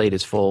episode, I played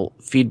his full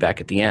feedback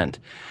at the end,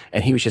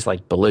 and he was just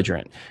like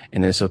belligerent.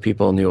 And then so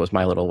people knew it was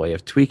my little way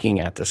of tweaking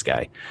at this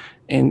guy.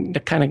 And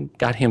that kind of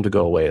got him to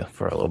go away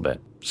for a little bit.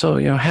 So,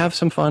 you know, have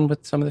some fun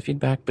with some of the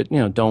feedback, but, you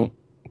know, don't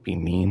be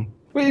mean.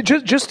 Wait,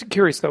 just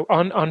curious, though,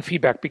 on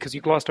feedback, because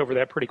you glossed over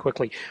that pretty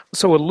quickly.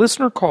 So a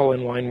listener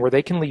call-in line where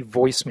they can leave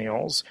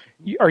voicemails,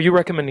 are you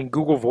recommending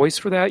Google Voice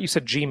for that? You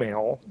said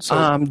Gmail. So.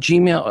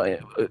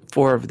 Gmail,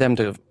 for them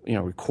to, you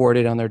know, record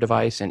it on their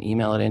device and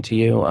email it into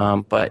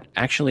you. But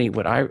actually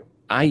what I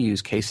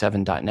use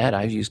K7.net.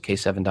 I've used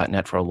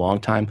K7.net for a long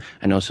time.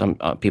 I know some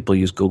people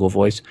use Google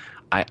Voice.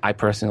 I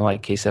personally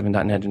like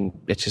K7.net, and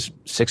it's just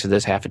 6 of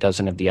this, half a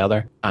dozen of the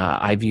other.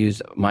 I've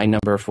used my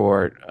number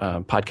for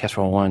Podcast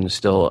 401 is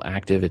still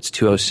active. It's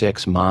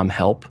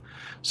 206-MOM-HELP.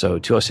 So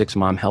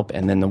 206-MOM-HELP.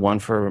 And then the one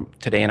for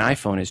today on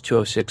iPhone is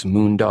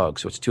 206-MOON-DOG.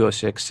 So it's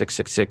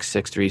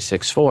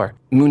 206-666-6364.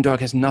 Moondog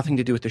has nothing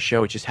to do with the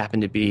show. It just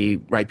happened to be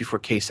right before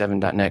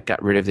K7.net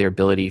got rid of their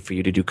ability for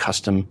you to do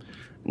custom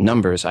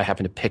numbers. I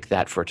happened to pick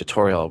that for a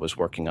tutorial I was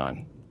working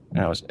on. And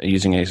I was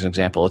using it as an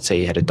example. Let's say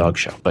you had a dog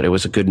show, but it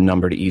was a good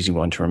number, the easy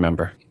one to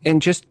remember. And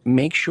just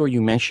make sure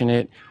you mention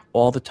it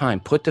all the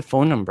time. Put the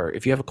phone number,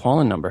 if you have a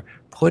call-in number,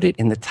 put it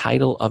in the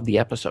title of the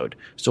episode.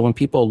 So when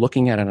people are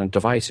looking at it on a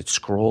device, it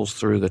scrolls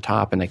through the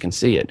top and they can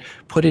see it.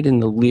 Put it in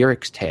the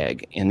lyrics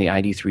tag in the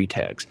ID3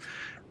 tags.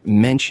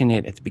 Mention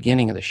it at the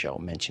beginning of the show,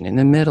 mention it in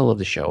the middle of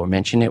the show, or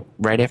mention it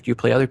right after you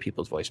play other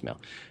people's voicemail,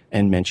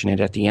 and mention it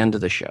at the end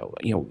of the show.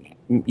 You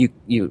know,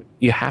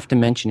 you have to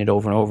mention it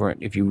over and over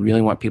if you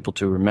really want people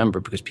to remember,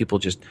 because people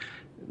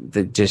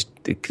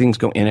the things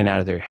go in and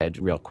out of their head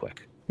real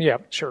quick. Yeah,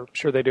 sure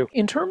they do.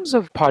 In terms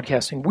of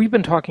podcasting, we've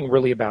been talking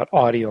really about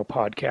audio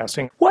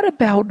podcasting. What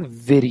about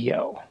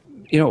video?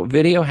 You know,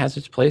 video has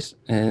its place,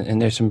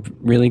 and there's some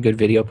really good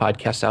video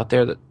podcasts out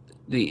there that.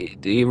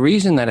 The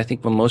reason that I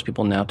think when most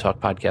people now talk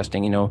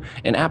podcasting, you know,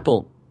 and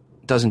Apple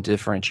doesn't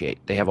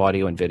differentiate. They have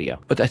audio and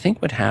video. But I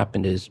think what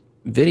happened is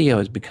video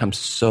has become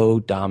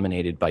so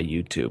dominated by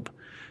YouTube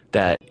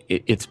that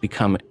it's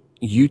become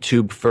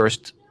YouTube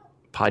first,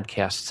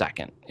 podcast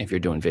second if you're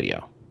doing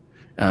video.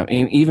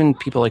 Even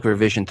people like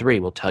Revision 3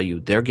 will tell you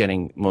they're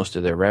getting most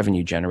of their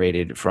revenue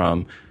generated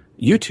from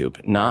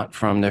YouTube, not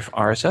from their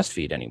RSS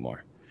feed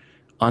anymore.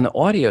 On the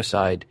audio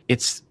side,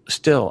 it's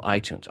still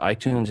iTunes.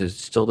 iTunes is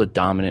still the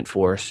dominant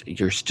force.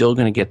 You're still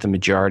going to get the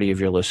majority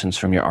of your listens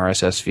from your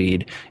RSS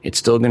feed. It's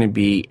still going to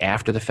be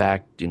after the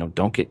fact. You know,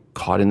 don't get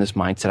caught in this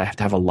mindset. I have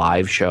to have a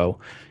live show.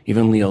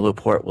 Even Leo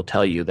Laporte will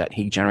tell you that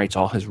he generates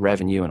all his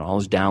revenue and all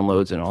his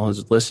downloads and all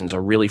his listens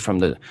are really from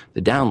the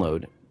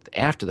download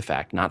after the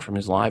fact, not from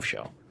his live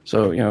show.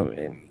 So, you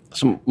know,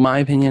 so my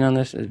opinion on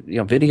this is, you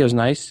know, video is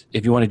nice.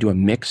 If you want to do a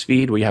mix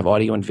feed where you have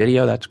audio and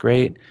video, that's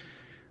great.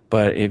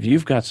 But if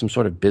you've got some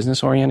sort of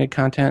business-oriented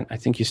content, I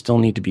think you still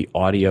need to be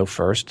audio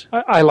first.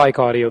 I like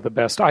audio the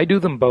best. I do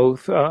them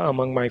both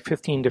among my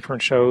 15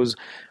 different shows.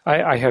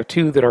 I have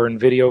 2 that are in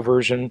video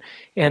version,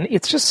 and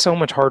it's just so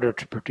much harder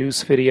to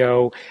produce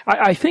video.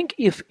 I think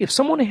if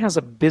someone has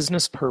a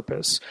business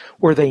purpose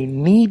where they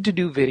need to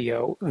do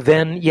video,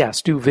 then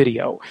yes, do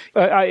video.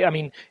 I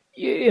mean,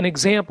 an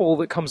example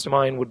that comes to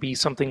mind would be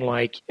something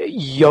like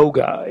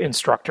yoga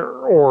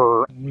instructor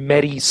or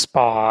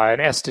medi-spa, an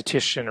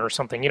esthetician or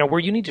something, you know, where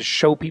you need to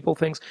show people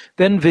things.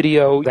 Then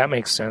video, that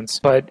makes sense.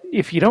 But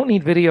if you don't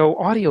need video,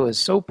 audio is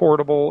so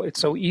portable. It's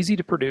so easy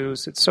to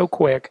produce. It's so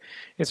quick.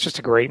 It's just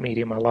a great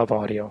medium. I love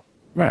audio.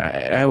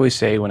 Right. I always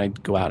say when I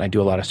go out and I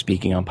do a lot of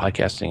speaking on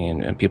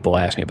podcasting and people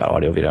ask me about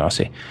audio, video, I'll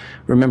say,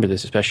 remember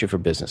this, especially for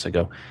business. I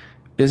go,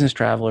 business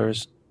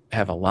travelers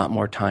have a lot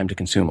more time to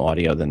consume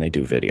audio than they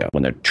do video.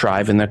 When they're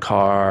driving their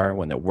car,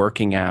 when they're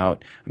working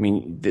out, I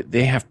mean,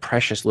 they have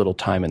precious little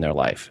time in their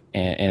life.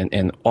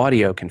 And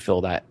audio can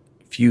fill that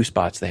few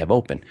spots they have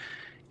open.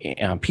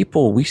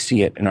 people, we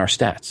see it in our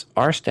stats.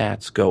 Our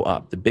stats go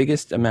up. The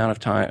biggest amount of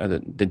time,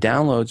 the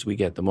downloads we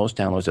get, the most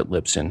downloads at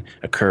Libsyn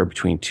occur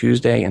between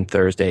Tuesday and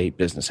Thursday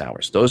business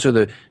hours. Those are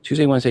the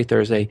Tuesday, Wednesday,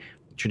 Thursday.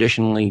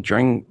 Traditionally,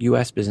 during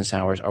U.S. business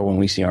hours are when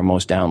we see our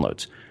most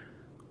downloads.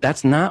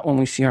 That's not when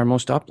we see our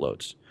most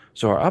uploads.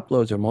 So our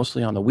uploads are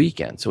mostly on the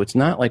weekend. So it's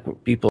not like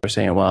people are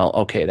saying, well,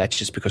 okay, that's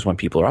just because when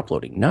people are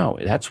uploading. No,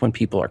 that's when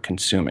people are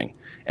consuming.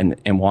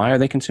 And why are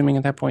they consuming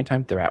at that point in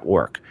time? They're at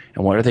work.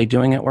 And what are they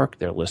doing at work?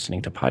 They're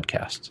listening to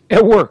podcasts.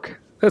 At work.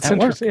 That's at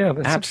interesting. Work. Yeah,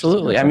 that's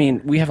absolutely. I mean,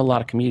 we have a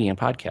lot of comedian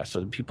podcasts,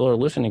 so people are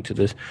listening to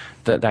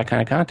that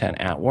kind of content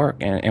at work,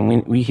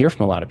 and we hear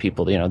from a lot of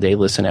people. They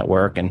listen at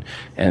work, and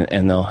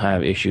they'll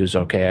have issues.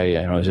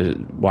 Okay,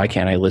 why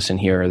can't I listen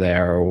here or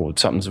there, or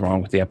something's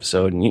wrong with the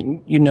episode?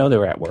 And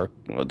they're at work.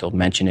 They'll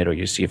mention it, or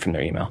you see it from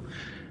their email.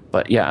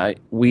 But yeah,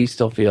 we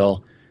still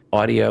feel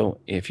audio.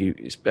 If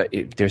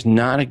there's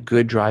not a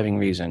good driving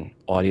reason,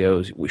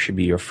 audio should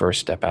be your first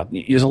step out.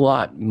 There's a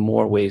lot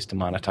more ways to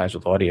monetize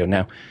with audio.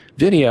 Now,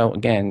 video,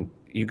 again,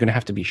 you're going to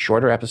have to be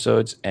shorter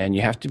episodes, and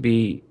you have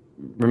to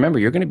remember,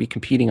 you're going to be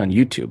competing on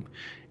YouTube.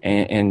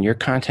 And your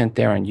content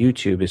there on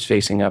YouTube is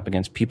facing up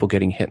against people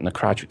getting hit in the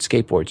crotch with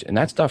skateboards, and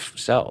that stuff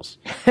sells.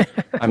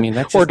 I mean,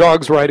 that's or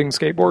dogs riding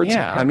skateboards.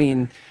 Yeah, I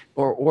mean,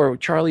 or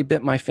Charlie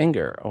bit my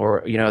finger,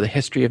 or the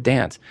history of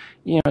dance.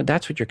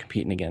 That's what you're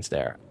competing against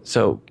there.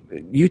 So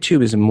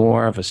YouTube is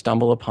more of a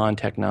stumble upon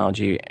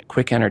technology,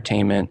 quick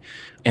entertainment,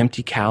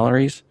 empty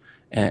calories,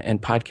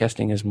 and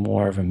podcasting is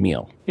more of a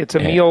meal. It's a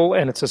meal,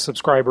 and it's a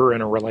subscriber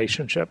and a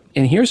relationship.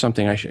 And here's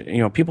something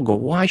people go,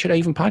 why should I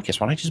even podcast?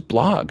 Why don't I just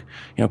blog?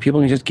 People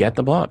can just get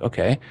the blog.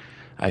 Okay.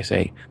 I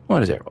say,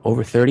 what is there?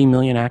 Over 30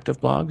 million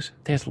active blogs?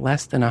 There's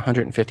less than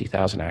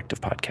 150,000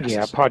 active podcasts.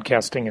 Yeah,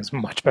 podcasting is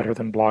much better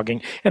than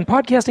blogging. And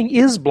podcasting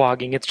is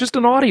blogging. It's just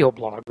an audio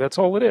blog. That's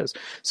all it is.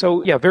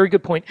 So, yeah, very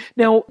good point.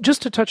 Now,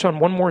 just to touch on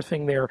one more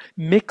thing there,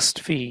 mixed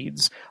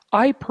feeds.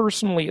 I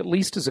personally, at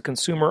least as a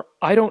consumer,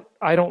 I don't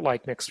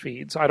like mixed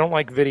feeds. I don't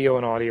like video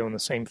and audio in the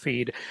same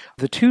feed.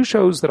 The two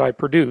shows that I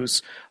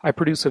produce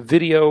a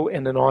video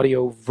and an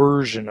audio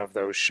version of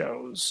those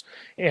shows.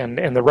 And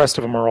the rest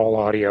of them are all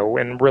audio.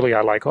 And really,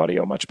 I like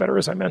audio much better,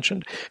 as I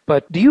mentioned.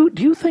 But do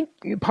you think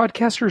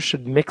podcasters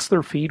should mix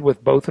their feed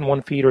with both in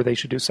one feed, or they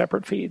should do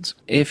separate feeds?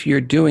 If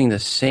you're doing the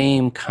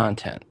same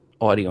content,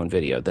 audio and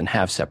video, then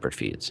have separate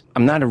feeds.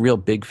 I'm not a real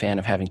big fan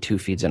of having two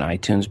feeds in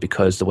iTunes,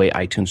 because the way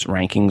iTunes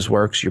rankings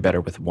works, you're better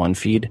with one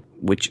feed,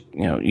 which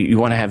you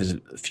want to have as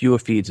few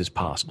feeds as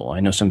possible. I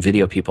know some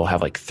video people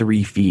have like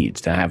 3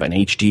 feeds. They have an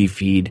HD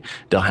feed,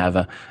 they'll have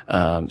a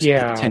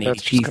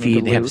 1080p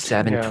feed, they have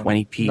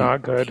 720p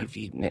not good.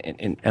 feed.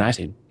 And I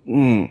say,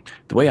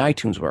 the way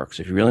iTunes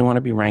works, if you really want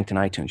to be ranked in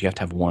iTunes, you have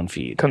to have one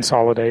feed.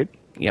 Consolidate.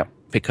 Yep.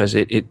 Because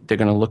they're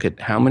going to look at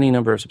how many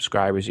number of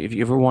subscribers. If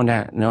you ever want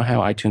to know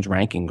how iTunes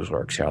rankings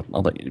works, I'll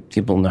let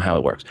people know how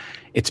it works.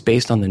 It's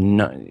based on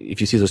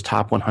if you see those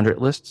top 100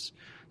 lists,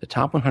 the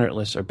top 100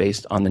 lists are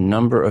based on the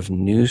number of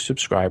new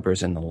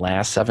subscribers in the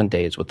last 7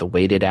 days with the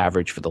weighted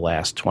average for the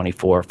last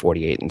 24,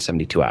 48, and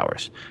 72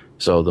 hours.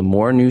 So the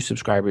more new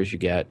subscribers you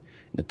get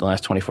in the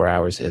last 24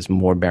 hours is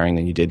more bearing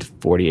than you did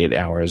 48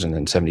 hours and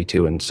then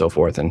 72 and so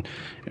forth, and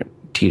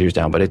teeters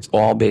down. But it's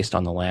all based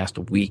on the last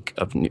week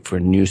for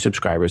new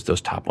subscribers,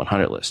 those top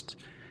 100 lists.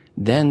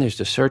 Then there's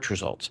the search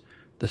results.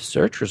 The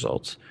search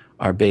results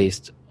are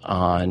based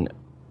on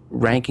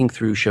ranking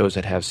through shows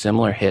that have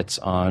similar hits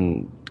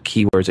on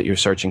keywords that you're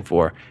searching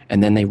for,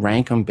 and then they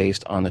rank them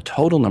based on the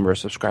total number of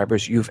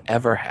subscribers you've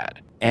ever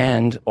had,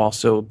 and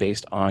also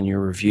based on your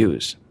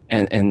reviews.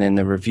 And then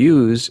the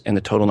reviews and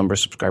the total number of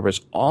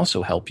subscribers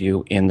also help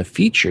you in the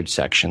featured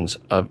sections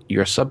of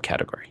your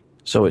subcategory.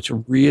 So it's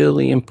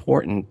really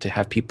important to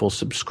have people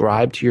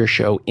subscribe to your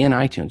show in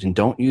iTunes, and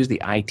don't use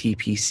the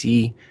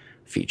ITPC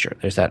feature.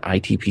 There's that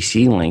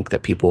ITPC link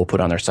that people will put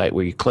on their site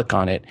where you click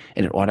on it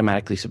and it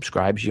automatically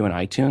subscribes you in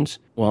iTunes.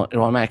 Well, it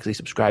automatically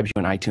subscribes you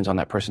in iTunes on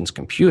that person's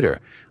computer.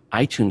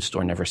 iTunes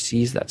Store never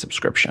sees that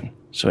subscription,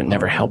 so it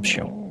never helps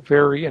you.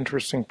 Very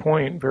interesting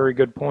point. Very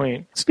good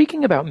point.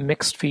 Speaking about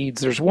mixed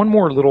feeds, there's one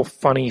more little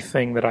funny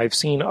thing that I've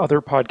seen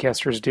other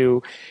podcasters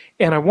do,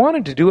 and I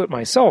wanted to do it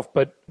myself,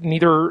 but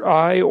neither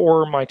I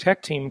or my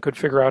tech team could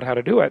figure out how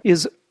to do it,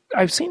 is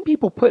I've seen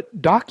people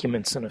put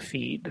documents in a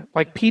feed,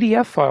 like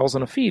PDF files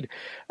in a feed.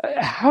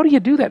 How do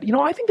you do that?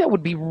 I think that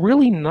would be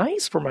really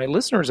nice for my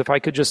listeners if I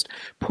could just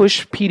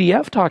push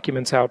PDF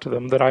documents out to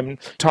them that I'm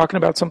talking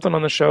about something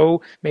on the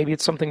show. Maybe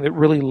it's something that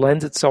really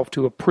lends itself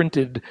to a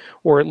printed,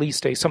 or at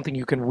least something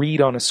you can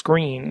read on a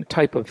screen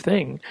type of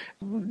thing.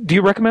 Do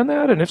you recommend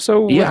that? And if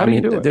so, how do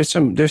you do it? There's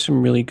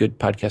some really good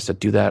podcasts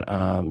that do that.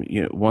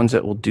 Ones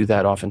that will do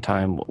that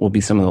oftentimes will be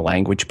some of the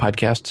language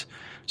podcasts.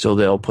 So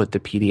they'll put the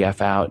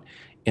PDF out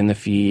in the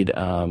feed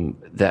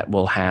that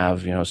will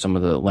have some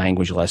of the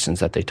language lessons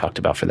that they talked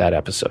about for that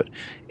episode,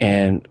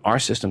 and our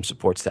system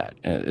supports that.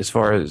 As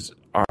far as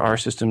our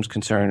system's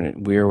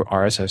concerned, we're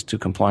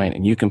RSS2 compliant,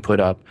 and you can put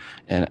up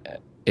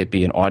it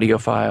be an audio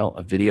file,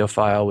 a video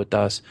file with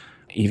us,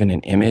 even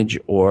an image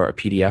or a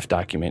PDF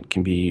document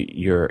can be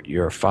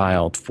your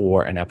file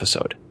for an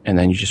episode. And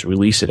then you just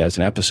release it as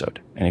an episode,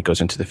 and it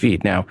goes into the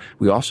feed. Now,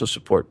 we also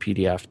support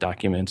PDF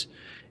documents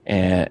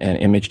and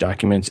image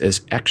documents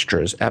as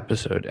extras,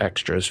 episode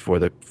extras for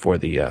the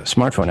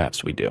smartphone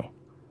apps we do.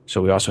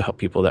 So we also help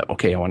people that,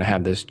 okay, I want to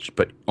have this,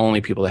 but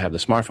only people that have the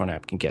smartphone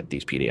app can get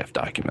these PDF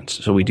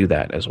documents. So we do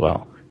that as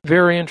well.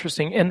 Very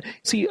interesting. And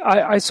see,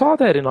 I saw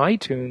that in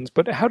iTunes,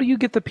 but how do you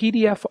get the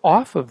PDF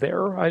off of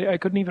there? I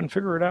couldn't even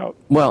figure it out.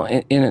 Well,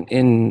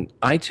 in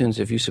iTunes,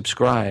 if you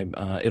subscribe,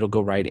 it'll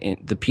go right in.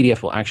 The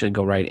PDF will actually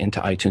go right into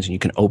iTunes, and you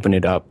can open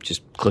it up.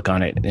 Just click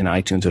on it in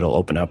iTunes, it'll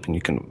open up, and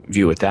you can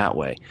view it that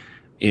way.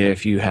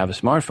 If you have a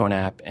smartphone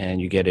app and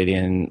you get it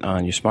in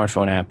on your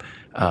smartphone app,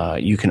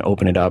 you can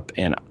open it up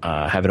and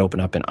have it open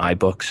up in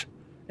iBooks,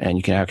 and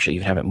you can actually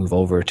even have it move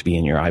over to be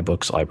in your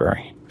iBooks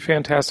library.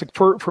 Fantastic.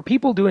 For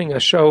people doing a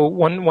show,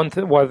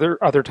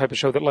 other type of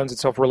show that lends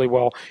itself really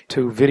well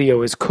to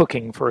video is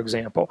cooking, for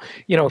example.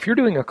 If you're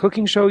doing a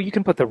cooking show, you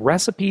can put the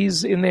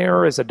recipes in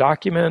there as a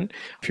document.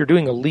 If you're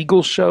doing a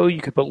legal show,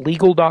 you could put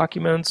legal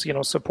documents,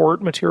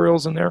 support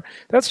materials in there.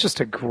 That's just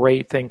a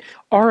great thing.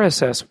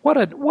 RSS, what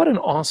an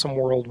awesome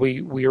world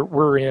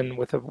we're in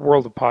with the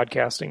world of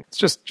podcasting. It's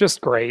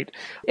just great.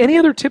 Any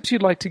other tips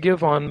you'd like to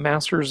give on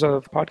masters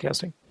of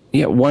podcasting?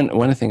 Yeah,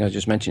 one thing I was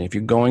just mentioning, if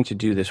you're going to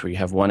do this where you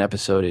have one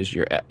episode is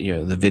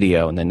the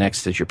video and the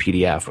next is your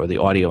PDF, or the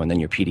audio and then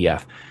your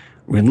PDF,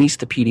 release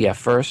the PDF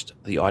first,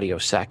 the audio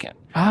second.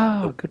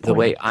 Good point. The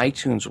way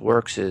iTunes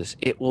works is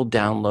it will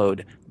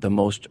download the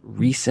most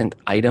recent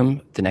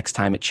item the next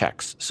time it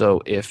checks.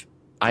 So if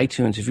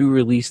you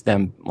release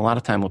them, a lot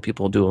of time what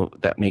people do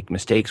that make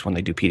mistakes when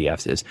they do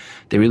PDFs is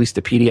they release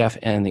the PDF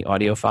and the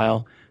audio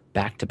file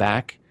back to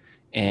back.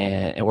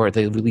 Or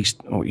they release,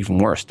 or even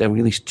worse, they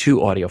release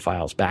two audio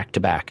files back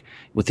to back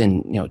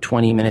within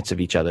 20 minutes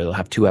of each other. They'll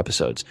have two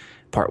episodes,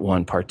 part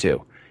one, part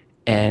two.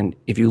 And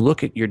if you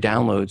look at your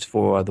downloads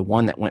for the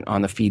one that went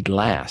on the feed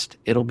last,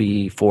 it'll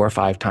be 4 or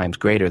 5 times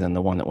greater than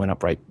the one that went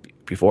up right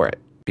before it,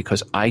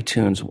 because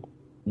iTunes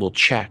will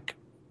check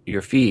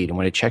your feed, and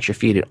when it checks your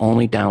feed, it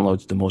only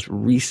downloads the most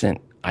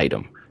recent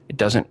item. It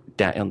doesn't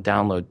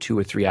download 2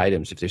 or 3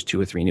 items if there's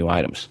 2 or 3 new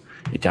items.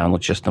 It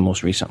downloads just the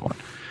most recent one.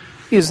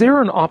 Is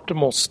there an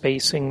optimal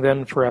spacing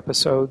then for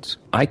episodes?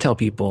 I tell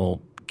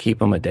people keep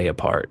them a day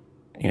apart.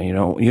 You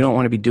don't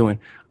want to be doing.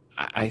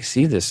 I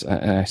see this,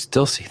 and I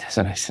still see this,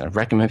 and I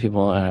recommend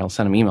people. I'll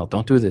send them email.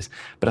 Don't do this,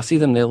 but I'll see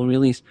them. They'll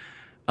release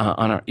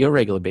on an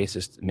irregular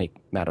basis to make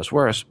matters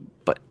worse.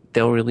 But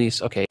they'll release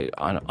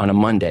on a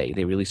Monday.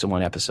 They release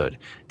one episode.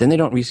 Then they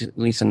don't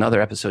release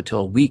another episode till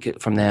a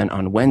week from then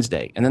on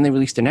Wednesday, and then they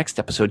release the next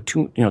episode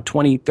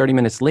 20, 30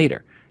 minutes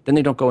later. Then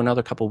they don't go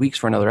another couple of weeks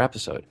for another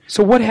episode.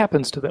 So what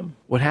happens to them?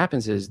 What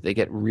happens is they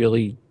get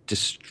really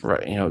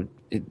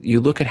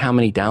you look at how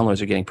many downloads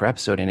they're getting per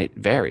episode, and it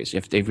varies.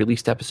 If they've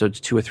released episodes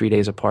 2 or 3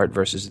 days apart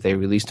versus they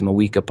released them a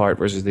week apart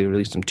versus they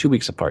released them 2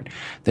 weeks apart,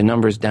 the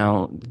numbers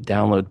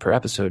download per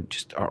episode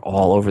just are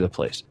all over the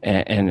place.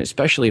 And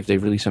especially if they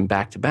release them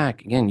back to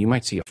back, again, you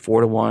might see a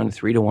 4-to-1,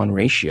 3-to-1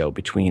 ratio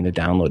between the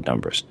download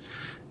numbers.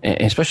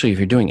 And especially if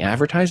you're doing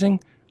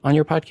advertising on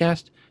your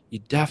podcast, you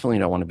definitely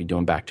don't want to be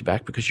doing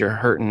back-to-back because you're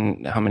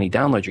hurting how many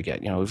downloads you get.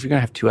 If you're going to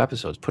have 2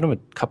 episodes, put them a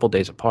couple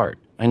days apart.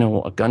 I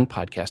know a gun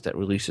podcast that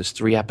releases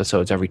 3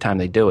 episodes every time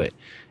they do it,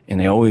 and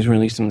they always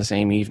release them the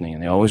same evening,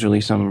 and they always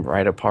release them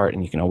right apart,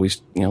 and you can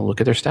always look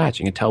at their stats.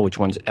 You can tell which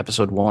one's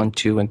episode 1,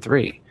 2, and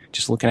 3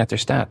 just looking at their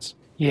stats.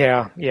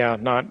 Yeah,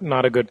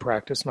 not a good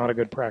practice. Not a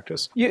good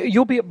practice.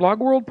 You'll be at Blog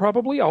World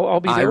probably. I'll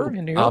be there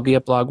in New York. I'll be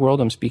at Blog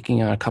World. I'm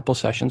speaking on a couple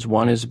sessions.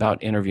 One is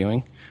about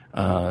interviewing.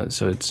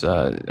 So it's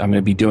I'm going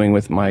to be doing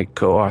with my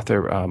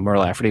co-author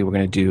Merle Lafferty. We're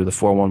going to do the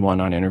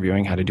 411 on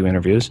interviewing, how to do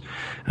interviews.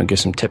 I'll give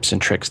some tips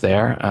and tricks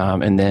there.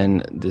 And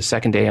then the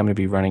second day, I'm going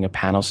to be running a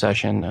panel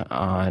session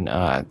on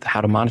how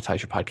to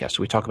monetize your podcast.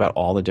 So we talk about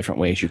all the different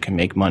ways you can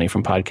make money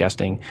from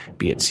podcasting,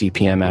 be it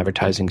CPM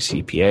advertising,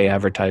 CPA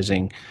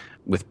advertising,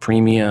 with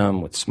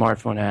premium, with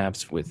smartphone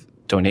apps, with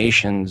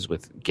donations,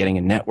 with getting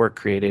a network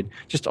created,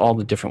 just all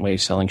the different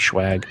ways, selling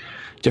swag,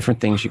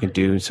 different things you can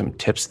do, some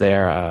tips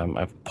there.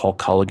 Paul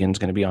Culligan's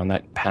going to be on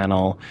that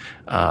panel.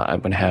 I'm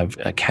going to have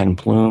Ken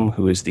Plume,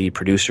 who is the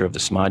producer of the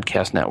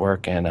Smodcast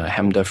Network, and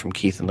Hemda from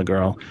Keith and the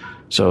Girl.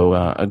 So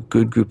a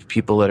good group of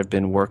people that have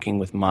been working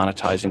with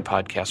monetizing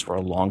podcasts for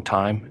a long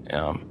time.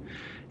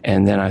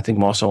 And then I think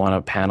I'm also on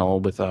a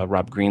panel with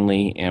Rob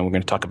Greenlee, and we're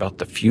going to talk about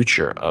the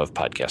future of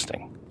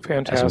podcasting.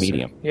 Fantastic. As a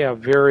medium. Yeah,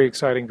 very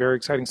exciting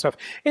stuff.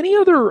 Any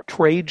other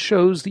trade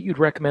shows that you'd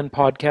recommend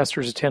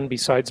podcasters attend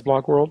besides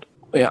Blog World?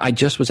 Yeah, I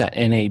just was at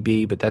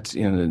NAB, but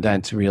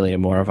that's really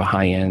more of a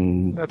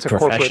high-end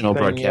professional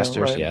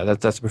broadcasters. Right. Yeah,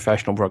 that's the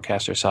professional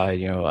broadcaster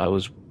side.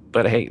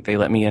 But hey, they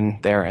let me in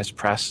there as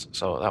press,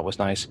 so that was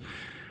nice.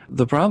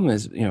 The problem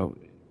is,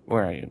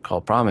 or I call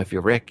it problem if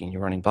you're Rick and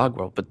you're running Blog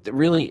World, but it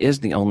really is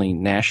the only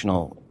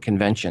national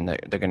convention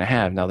that they're going to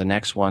have. Now, the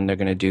next one they're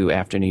going to do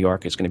after New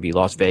York is going to be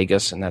Las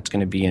Vegas, and that's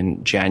going to be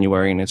in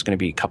January, and it's going to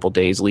be a couple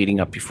days leading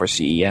up before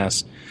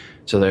CES.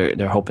 So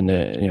they're hoping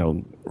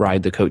to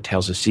ride the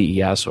coattails of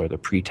CES or the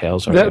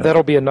pre-tails. Or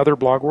That'll be another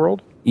Blog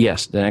World?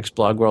 Yes, the next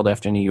Blog World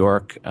after New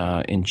York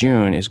in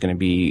June is going to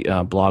be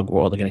Blog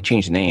World. They're going to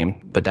change the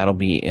name, but that'll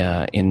be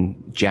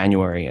in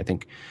January, I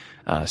think,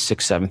 6th,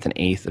 7th, and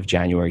 8th of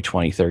January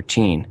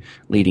 2013,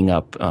 leading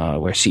up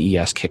where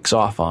CES kicks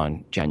off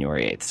on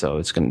January 8th.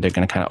 So they're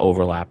going to kind of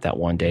overlap that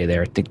one day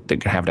there. I think they're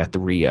going to have it at the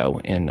Rio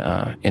in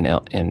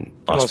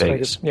Las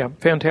Vegas. Yeah,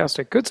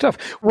 fantastic. Good stuff.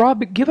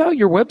 Rob, give out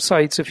your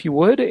websites if you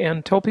would,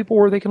 and tell people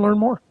where they can learn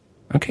more.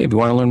 Okay, if you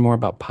want to learn more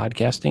about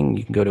podcasting,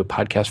 you can go to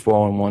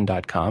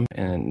podcast411.com,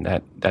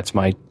 and that's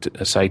my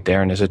site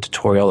there, and there's a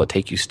tutorial that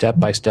takes you step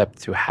by step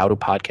through how to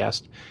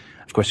podcast.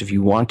 Of course, if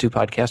you want to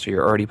podcast or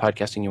you're already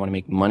podcasting, you want to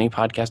make money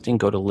podcasting,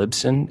 go to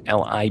Libsyn,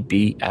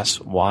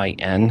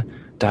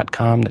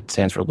 LIBSYN.com. That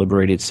stands for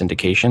Liberated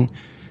Syndication.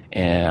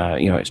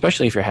 And,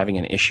 especially if you're having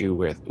an issue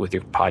with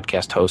your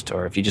podcast host,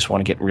 or if you just want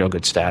to get real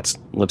good stats,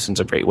 Libsyn's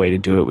a great way to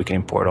do it. We can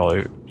import all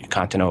your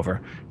content over,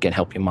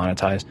 help you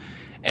monetize.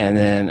 And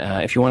then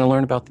if you want to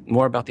learn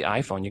more about the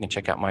iPhone, you can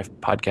check out my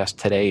podcast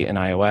Today in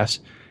iOS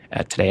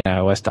at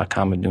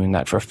todayios.com. I've been doing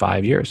that for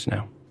 5 years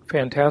now.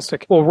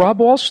 Fantastic. Well, Rob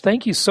Walch,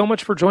 thank you so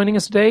much for joining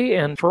us today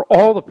and for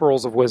all the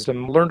pearls of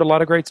wisdom. Learned a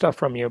lot of great stuff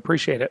from you.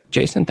 Appreciate it.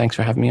 Jason, thanks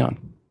for having me on.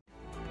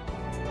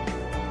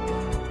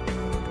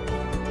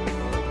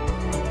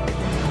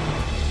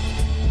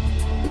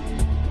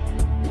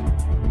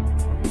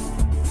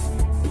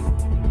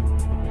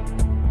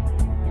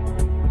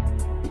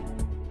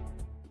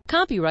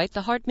 Copyright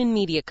the Hartman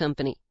Media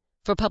Company.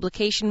 For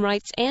publication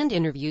rights and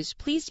interviews,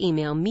 please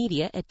email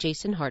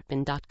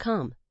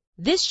media@jasonhartman.com.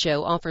 This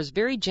show offers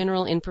very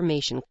general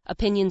information.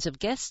 Opinions of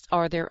guests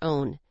are their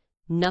own.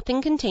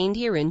 Nothing contained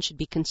herein should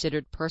be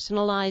considered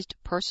personalized,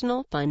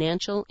 personal,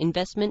 financial,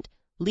 investment,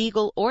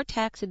 legal, or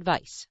tax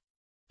advice.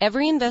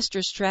 Every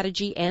investor's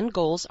strategy and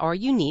goals are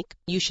unique.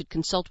 You should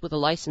consult with a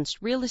licensed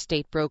real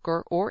estate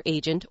broker or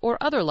agent or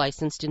other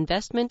licensed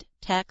investment,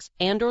 tax,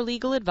 and/or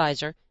legal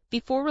advisor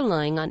before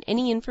relying on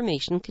any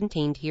information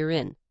contained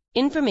herein.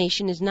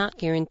 Information is not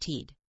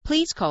guaranteed.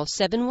 Please call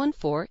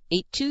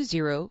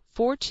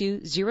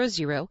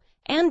 714-820-4200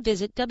 and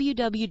visit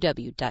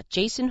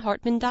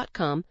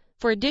www.jasonhartman.com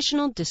for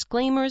additional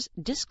disclaimers,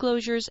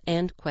 disclosures,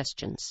 and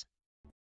questions.